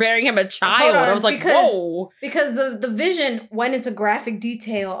her bearing him a child. I was like, whoa. Because the vision went into graphic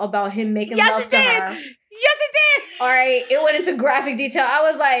detail about him making love to her. Yes, it did. All right. It went into graphic detail. I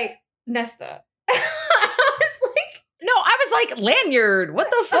was like, Nesta. I was like, Lanyard, what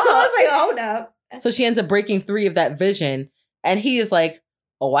the fuck? I was like, hold up. So she ends up breaking 3 of that vision. And he is like,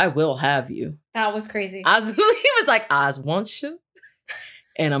 oh, I will have you. That was crazy. He was like, I want you.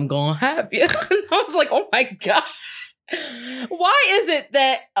 And I'm gonna have you. And I was like, oh my God. Why is it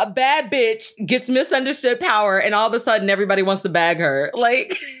that a bad bitch gets misunderstood power and all of a sudden everybody wants to bag her?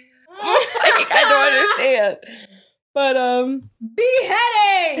 Like, I don't understand. But,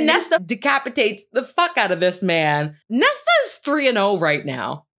 beheading! Nesta decapitates the fuck out of this man. Nesta's 3-0 right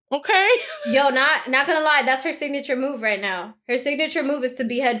now. Okay? Yo, not gonna lie, that's her signature move right now. Her signature move is to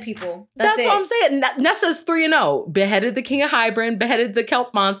behead people. That's what I'm saying. Nesta's 3-0. Beheaded the King of Hybern, beheaded the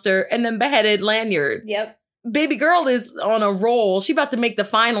Kelp Monster, and then beheaded Lanyard. Yep. Baby girl is on a roll. She about to make the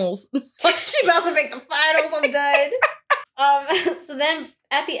finals. She about to make the finals. I'm done. So then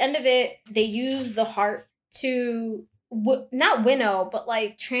at the end of it, they use the heart to not winnow, but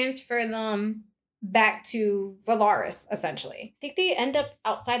like transfer them back to Valaris, essentially. I think they end up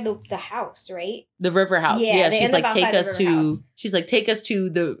outside the house, right? The river house. Yeah, she's like, take us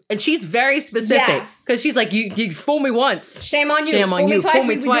to the, and she's very specific. Yes. Because she's like, you fool me once. Shame on you. Shame on you. Fool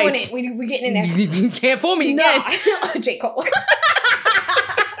me twice. We doing it. We getting in there. You can't fool me again. J. Cole.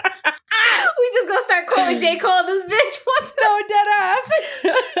 We just gonna start calling J. Cole this bitch. What's no dead ass.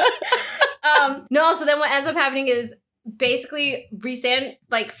 No, so then what ends up happening is basically Rhysand,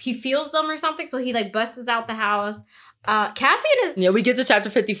 like, he feels them or something, so he, like, busts out the house. Cassian is... Yeah, we get to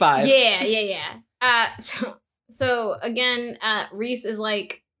chapter 55. Yeah. So again, Rhys is,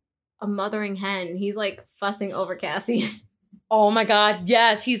 like, a mothering hen. He's, like, fussing over Cassian. Oh, my God.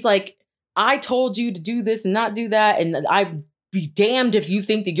 Yes. He's like, I told you to do this and not do that, and I'd be damned if you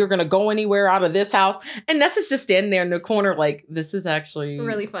think that you're going to go anywhere out of this house. And Nessa's just standing there in the corner like, this is actually...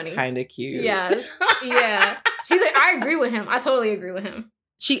 really funny. Kind of cute. Yes. Yeah. She's like, I agree with him. I totally agree with him.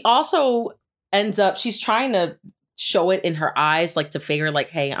 She also ends up, she's trying to show it in her eyes, like to Feyre, like,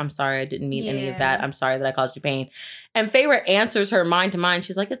 hey, I'm sorry, I didn't mean any of that. I'm sorry that I caused you pain. And Feyre answers her mind to mind.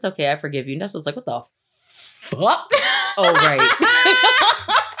 She's like, it's okay, I forgive you. Nessa's like, what the fuck? Oh, right.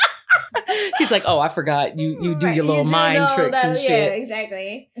 She's like, oh, I forgot. You do your little mind tricks and shit. Yeah,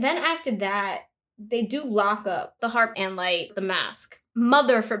 exactly. Then after that, they do lock up the harp and, like, the mask.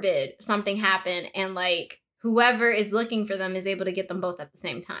 Mother forbid something happen and, like, whoever is looking for them is able to get them both at the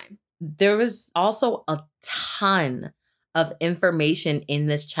same time. There was also a ton of information in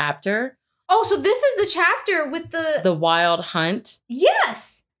this chapter. Oh, so this is the chapter with the Wild Hunt?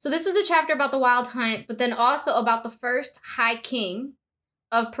 Yes! So this is the chapter about the Wild Hunt, but then also about the first High King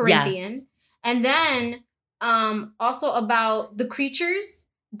of Perythian. Yes. And then also about the creatures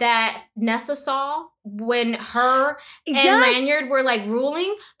that Nesta saw when her and Lanyard were, like,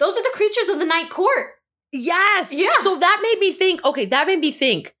 ruling. Those are the creatures of the Night Court. Yes. Yeah. So that made me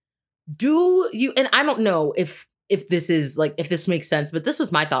think, do you, and I don't know if this is, like, if this makes sense, but this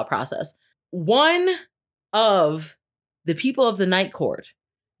was my thought process. one of the people of the Night Court,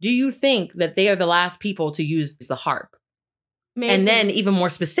 do you think that they are the last people to use the harp? Maybe. And then even more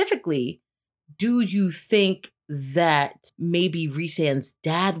specifically, do you think that maybe Rhysand's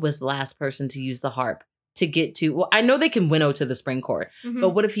dad was the last person to use the harp to get to, well, I know they can winnow to the Spring Court, but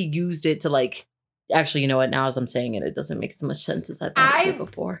what if he used it to like, actually, you know what, now as I'm saying it, it doesn't make as much sense as I thought it did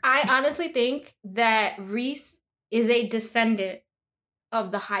before. I honestly think that Rhys is a descendant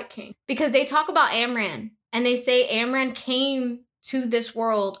of the High King because they talk about Amran and they say Amran came to this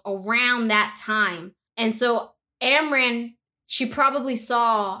world around that time. And so Amran, she probably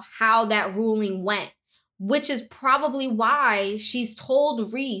saw how that ruling went, which is probably why she's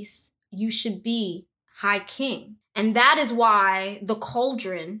told Rhys, you should be High King. And that is why the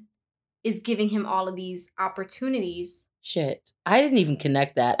Cauldron is giving him all of these opportunities. Shit. I didn't even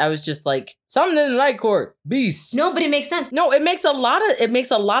connect that. I was just like, something in the Night Court, beast. No, but it makes sense. No, it makes a lot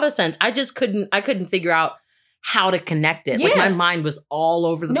of sense. I couldn't figure out how to connect it. Yeah. Like my mind was all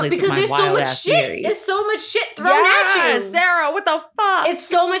over the place. Because with my there's so much shit. Theories. There's so much shit thrown at you. Sarah, what the fuck? It's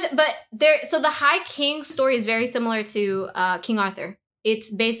so much, but so the High King story is very similar to King Arthur.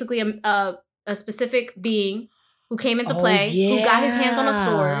 It's basically a specific being who came into play, who got his hands on a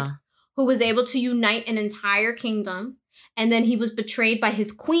sword, who was able to unite an entire kingdom, and then he was betrayed by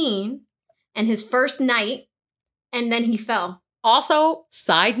his queen and his first knight, and then he fell. Also,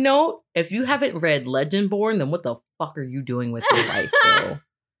 side note, if you haven't read Legendborn, then what the fuck are you doing with your life, girl?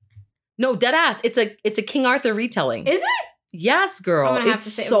 No, deadass. It's a King Arthur retelling. Is it? Yes, girl. I'm gonna have to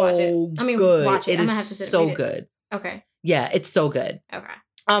sit and watch it. I mean, good. Watch it. It I'm is gonna have to sit so and read good. It. Okay. Yeah, it's so good. Okay.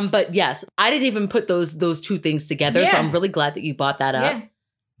 But yes, I didn't even put those two things together, so I'm really glad that you brought that up. Yeah.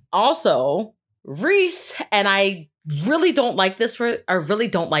 Also, Rhys, and I really don't like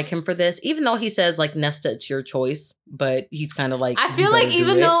him for this, even though he says like, Nesta, it's your choice, but he's kind of like, I feel like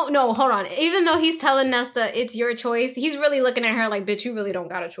even though he's telling Nesta it's your choice, he's really looking at her like, bitch, you really don't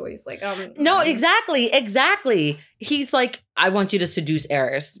got a choice. Like, no, exactly. He's like, I want you to seduce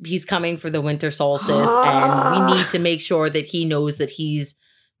Eris. He's coming for the winter solstice, and we need to make sure that he knows that he's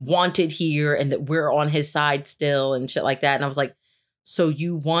wanted here and that we're on his side still and shit like that. And I was like, so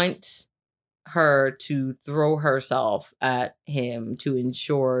you want her to throw herself at him to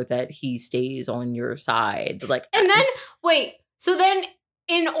ensure that he stays on your side? Like, and then wait, so then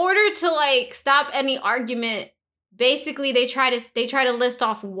in order to like stop any argument, basically they try to list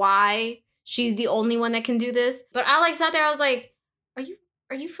off why she's the only one that can do this. But I like sat there, I was like,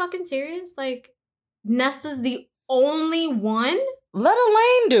 are you fucking serious? Like, Nesta's the only one? Let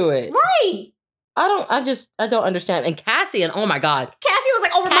Elaine do it. Right. I don't understand. And Cassian, oh my God. Cassian was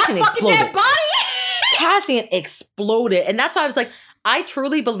like, over my fucking dead body. Cassian exploded. And that's why I was like, I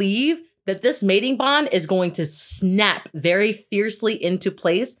truly believe that this mating bond is going to snap very fiercely into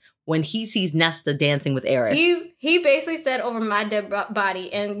place when he sees Nesta dancing with Eris. He basically said, over my dead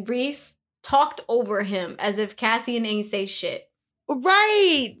body. And Rhys talked over him as if Cassian ain't say shit.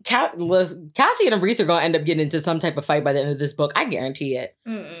 Right. Cassian and Rhys are going to end up getting into some type of fight by the end of this book. I guarantee it.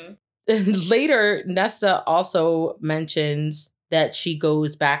 Mm-mm. Later, Nesta also mentions that she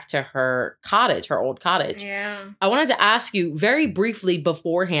goes back to her cottage, her old cottage. Yeah. I wanted to ask you very briefly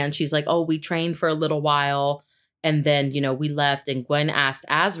beforehand. She's like, oh, we trained for a little while. And then, we left. And Gwen asked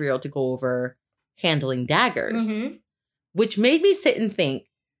Asriel to go over handling daggers, which made me sit and think.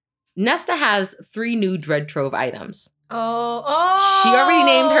 Nesta has 3 new Dread Trove items. Oh. She already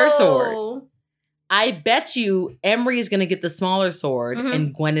named her sword. I bet you Emery is going to get the smaller sword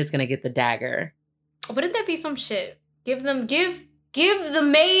and Gwen is going to get the dagger. Wouldn't that be some shit? Give the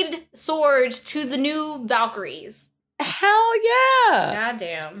maid swords to the new Valkyries. Hell yeah.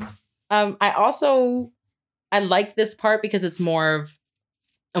 Goddamn. I like this part because it's more of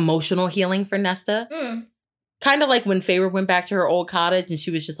emotional healing for Nesta. Kind of like when Feyre went back to her old cottage and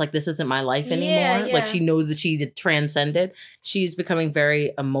she was just like, this isn't my life anymore. Yeah. Like she knows that she transcended. She's becoming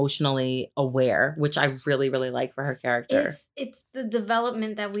very emotionally aware, which I really, really like for her character. It's the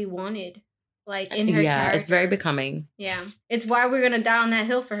development that we wanted, like in her character. Yeah, it's very becoming. Yeah. It's why we're going to die on that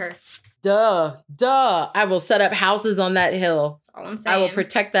hill for her. Duh. I will set up houses on that hill. That's all I'm saying. I will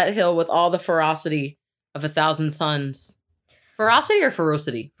protect that hill with all the ferocity of 1,000 suns. Ferocity or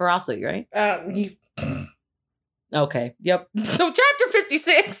ferocity? Ferocity, right? Okay. Yep. So chapter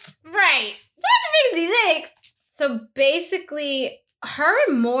 56. Right. Chapter 56. So basically, her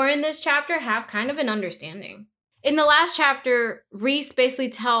and Mor in this chapter have kind of an understanding. In the last chapter, Rhys basically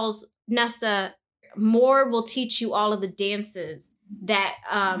tells Nesta, Mor will teach you all of the dances that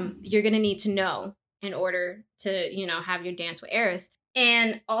you're going to need to know in order to, have your dance with Eris.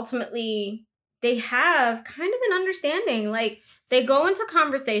 And ultimately, they have kind of an understanding. Like, they go into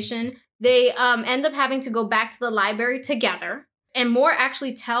conversation. They end up having to go back to the library together. And Moore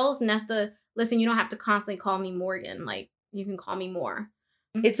actually tells Nesta, listen, you don't have to constantly call me Morgan. Like, you can call me Moore.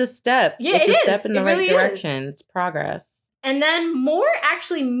 It's a step. Yeah, it's a step in the right direction. It's progress. And then Moore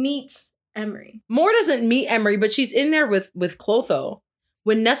actually meets Emery. Moore doesn't meet Emery, but she's in there with Clotho.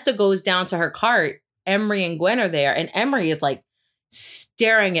 When Nesta goes down to her cart, Emery and Gwen are there, and Emery is like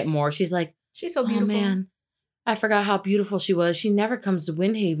staring at Moore. She's like, she's so beautiful. Oh man, I forgot how beautiful she was. She never comes to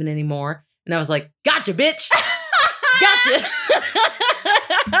Windhaven anymore. And I was like, gotcha, bitch. Gotcha.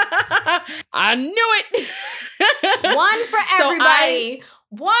 I knew it. One for everybody.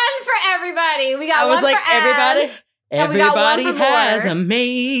 One for everybody. We got one for Everybody has a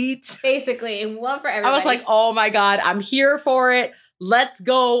mate. Basically, one for everybody. I was like, oh my God, I'm here for it. Let's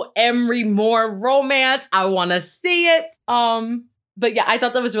go, Emery Moore romance. I want to see it. But yeah, I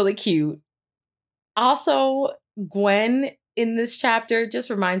thought that was really cute. Also, Gwen in this chapter just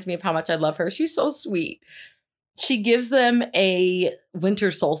reminds me of how much I love her. She's so sweet. She gives them a winter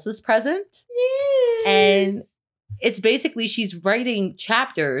solstice present. Yes. And it's basically she's writing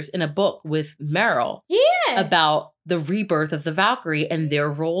chapters in a book with Meryl. Yeah. About the rebirth of the Valkyrie and their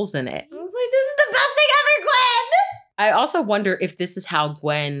roles in it. I was like, this is the best thing ever, Gwen! I also wonder if this is how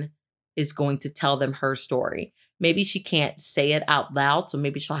Gwen is going to tell them her story. Maybe she can't say it out loud, so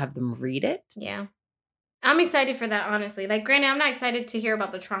maybe she'll have them read it. Yeah. I'm excited for that, honestly. Like, granted, I'm not excited to hear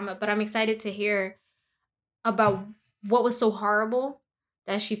about the trauma, but I'm excited to hear about what was so horrible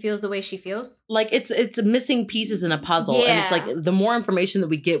that she feels the way she feels. Like, it's missing pieces in a puzzle. Yeah. And it's like, the more information that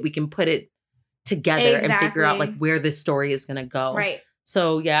we get, we can put it together and figure out, like, where this story is going to go. Right.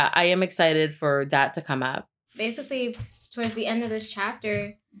 So, yeah, I am excited for that to come up. Basically, towards the end of this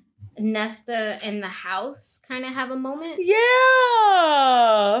chapter, Nesta and the house kind of have a moment.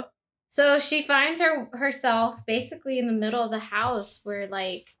 Yeah. So she finds herself basically in the middle of the house where,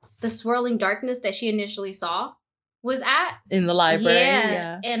 like, the swirling darkness that she initially saw was at. In the library,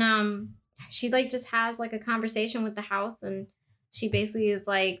 yeah. And she, like, just has, like, a conversation with the house, and she basically is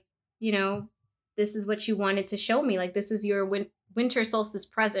like, you know, this is what you wanted to show me. Like, this is your winter solstice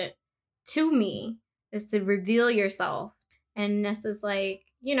present to me, is to reveal yourself. And Nesta's like,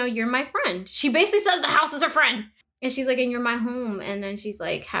 you know, you're my friend. She basically says the house is her friend. And she's like, and you're my home. And then she's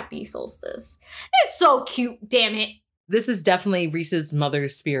like, happy solstice. It's so cute, damn it. This is definitely Reese's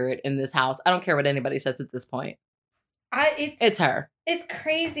mother's spirit in this house. I don't care what anybody says at this point. It's her. It's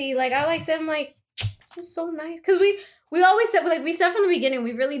crazy. Like, I like said, I'm like, this is so nice. Because we always said, like we said from the beginning,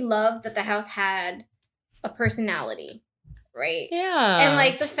 we really loved that the house had a personality, right? Yeah. And,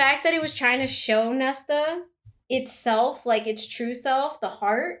 like, the fact that it was trying to show Nesta itself, like, its true self, the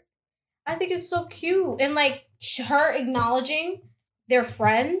heart, I think is so cute. And, like, her acknowledging their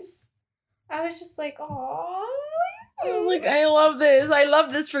friends, I was just like, aww. I was like, I love this. I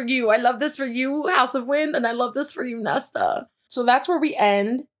love this for you. I love this for you, House of Wind, and I love this for you, Nesta. So that's where we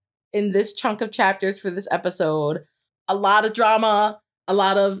end in this chunk of chapters for this episode. A lot of drama, a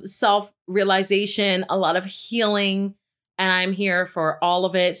lot of self-realization, a lot of healing, and I'm here for all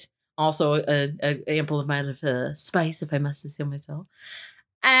of it. Also, an ample amount of spice, if I must say so myself.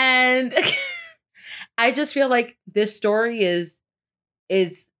 And I just feel like this story is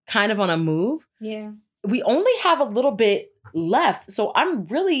kind of on a move. Yeah. We only have a little bit left, so I'm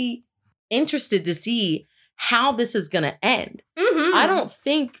really interested to see how this is going to end. Mm-hmm. I don't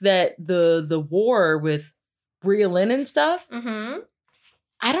think that the war with Briolyn and stuff,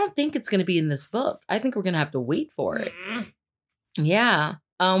 I don't think it's going to be in this book. I think we're going to have to wait for it. Yeah.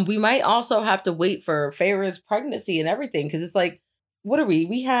 We might also have to wait for Feyre's pregnancy and everything, because it's like, what are we?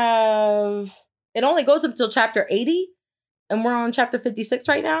 We have... It only goes up until chapter 80, and we're on chapter 56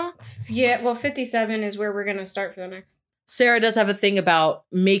 right now. Yeah, well, 57 is where we're going to start for the next. Sarah does have a thing about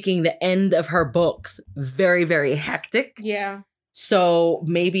making the end of her books very, very hectic. Yeah. So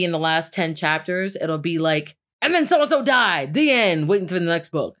maybe in the last 10 chapters, it'll be like, and then so-and-so died. The end. Waiting for the next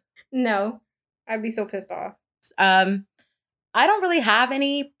book. No. I'd be so pissed off. I don't really have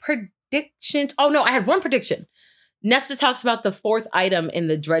any predictions. Oh, no, I had one prediction. Nesta talks about the fourth item in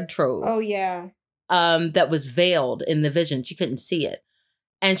the Dread Trove. Oh, yeah. That was veiled in the vision. She couldn't see it.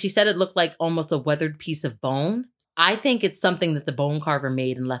 And she said it looked like almost a weathered piece of bone. I think it's something that the bone carver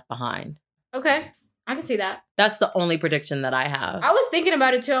made and left behind. Okay. I can see that. That's the only prediction that I have. I was thinking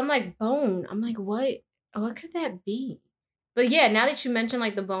about it too. I'm like, bone. I'm like, what could that be? But yeah, now that you mentioned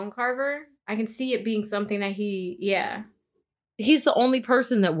like the bone carver, I can see it being something that he's the only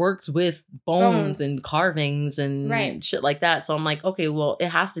person that works with bones and carvings and shit like that. So I'm like, okay, well, it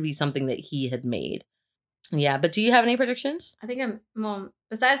has to be something that he had made. Yeah, but do you have any predictions? I think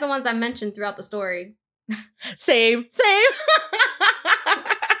besides the ones I mentioned throughout the story. Same.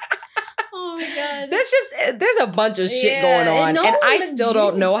 Oh my God. There's a bunch of shit going on. No, and I still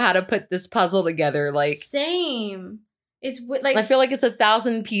don't know how to put this puzzle together. Like, same. It's like, I feel like it's a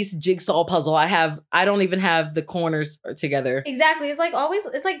 1,000-piece jigsaw puzzle. I don't even have the corners together. Exactly. It's like always,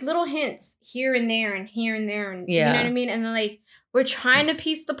 it's like little hints here and there and here and there. And you know what I mean? And then like, we're trying to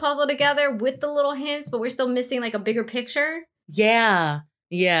piece the puzzle together with the little hints, but we're still missing like a bigger picture. Yeah.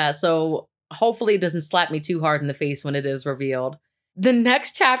 Yeah. So hopefully it doesn't slap me too hard in the face when it is revealed. The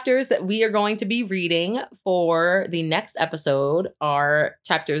next chapters that we are going to be reading for the next episode are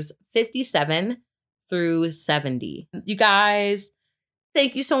chapters 57 through 70. You guys,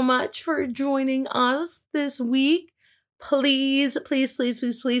 thank you so much for joining us this week. Please, please, please,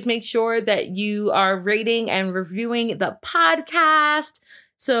 please, please make sure that you are rating and reviewing the podcast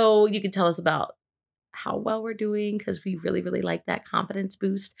so you can tell us about how well we're doing, because we really, really like that confidence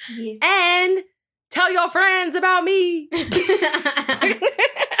boost. Yes. And tell your friends about me.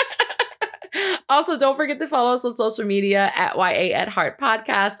 Also, don't forget to follow us on social media at YA@Heart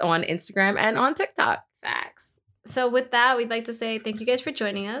Podcast on Instagram and on TikTok. Facts. So with that, we'd like to say thank you guys for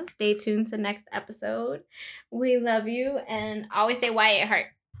joining us. Stay tuned to the next episode. We love you and always stay YA at heart.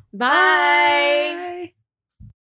 Bye. Bye.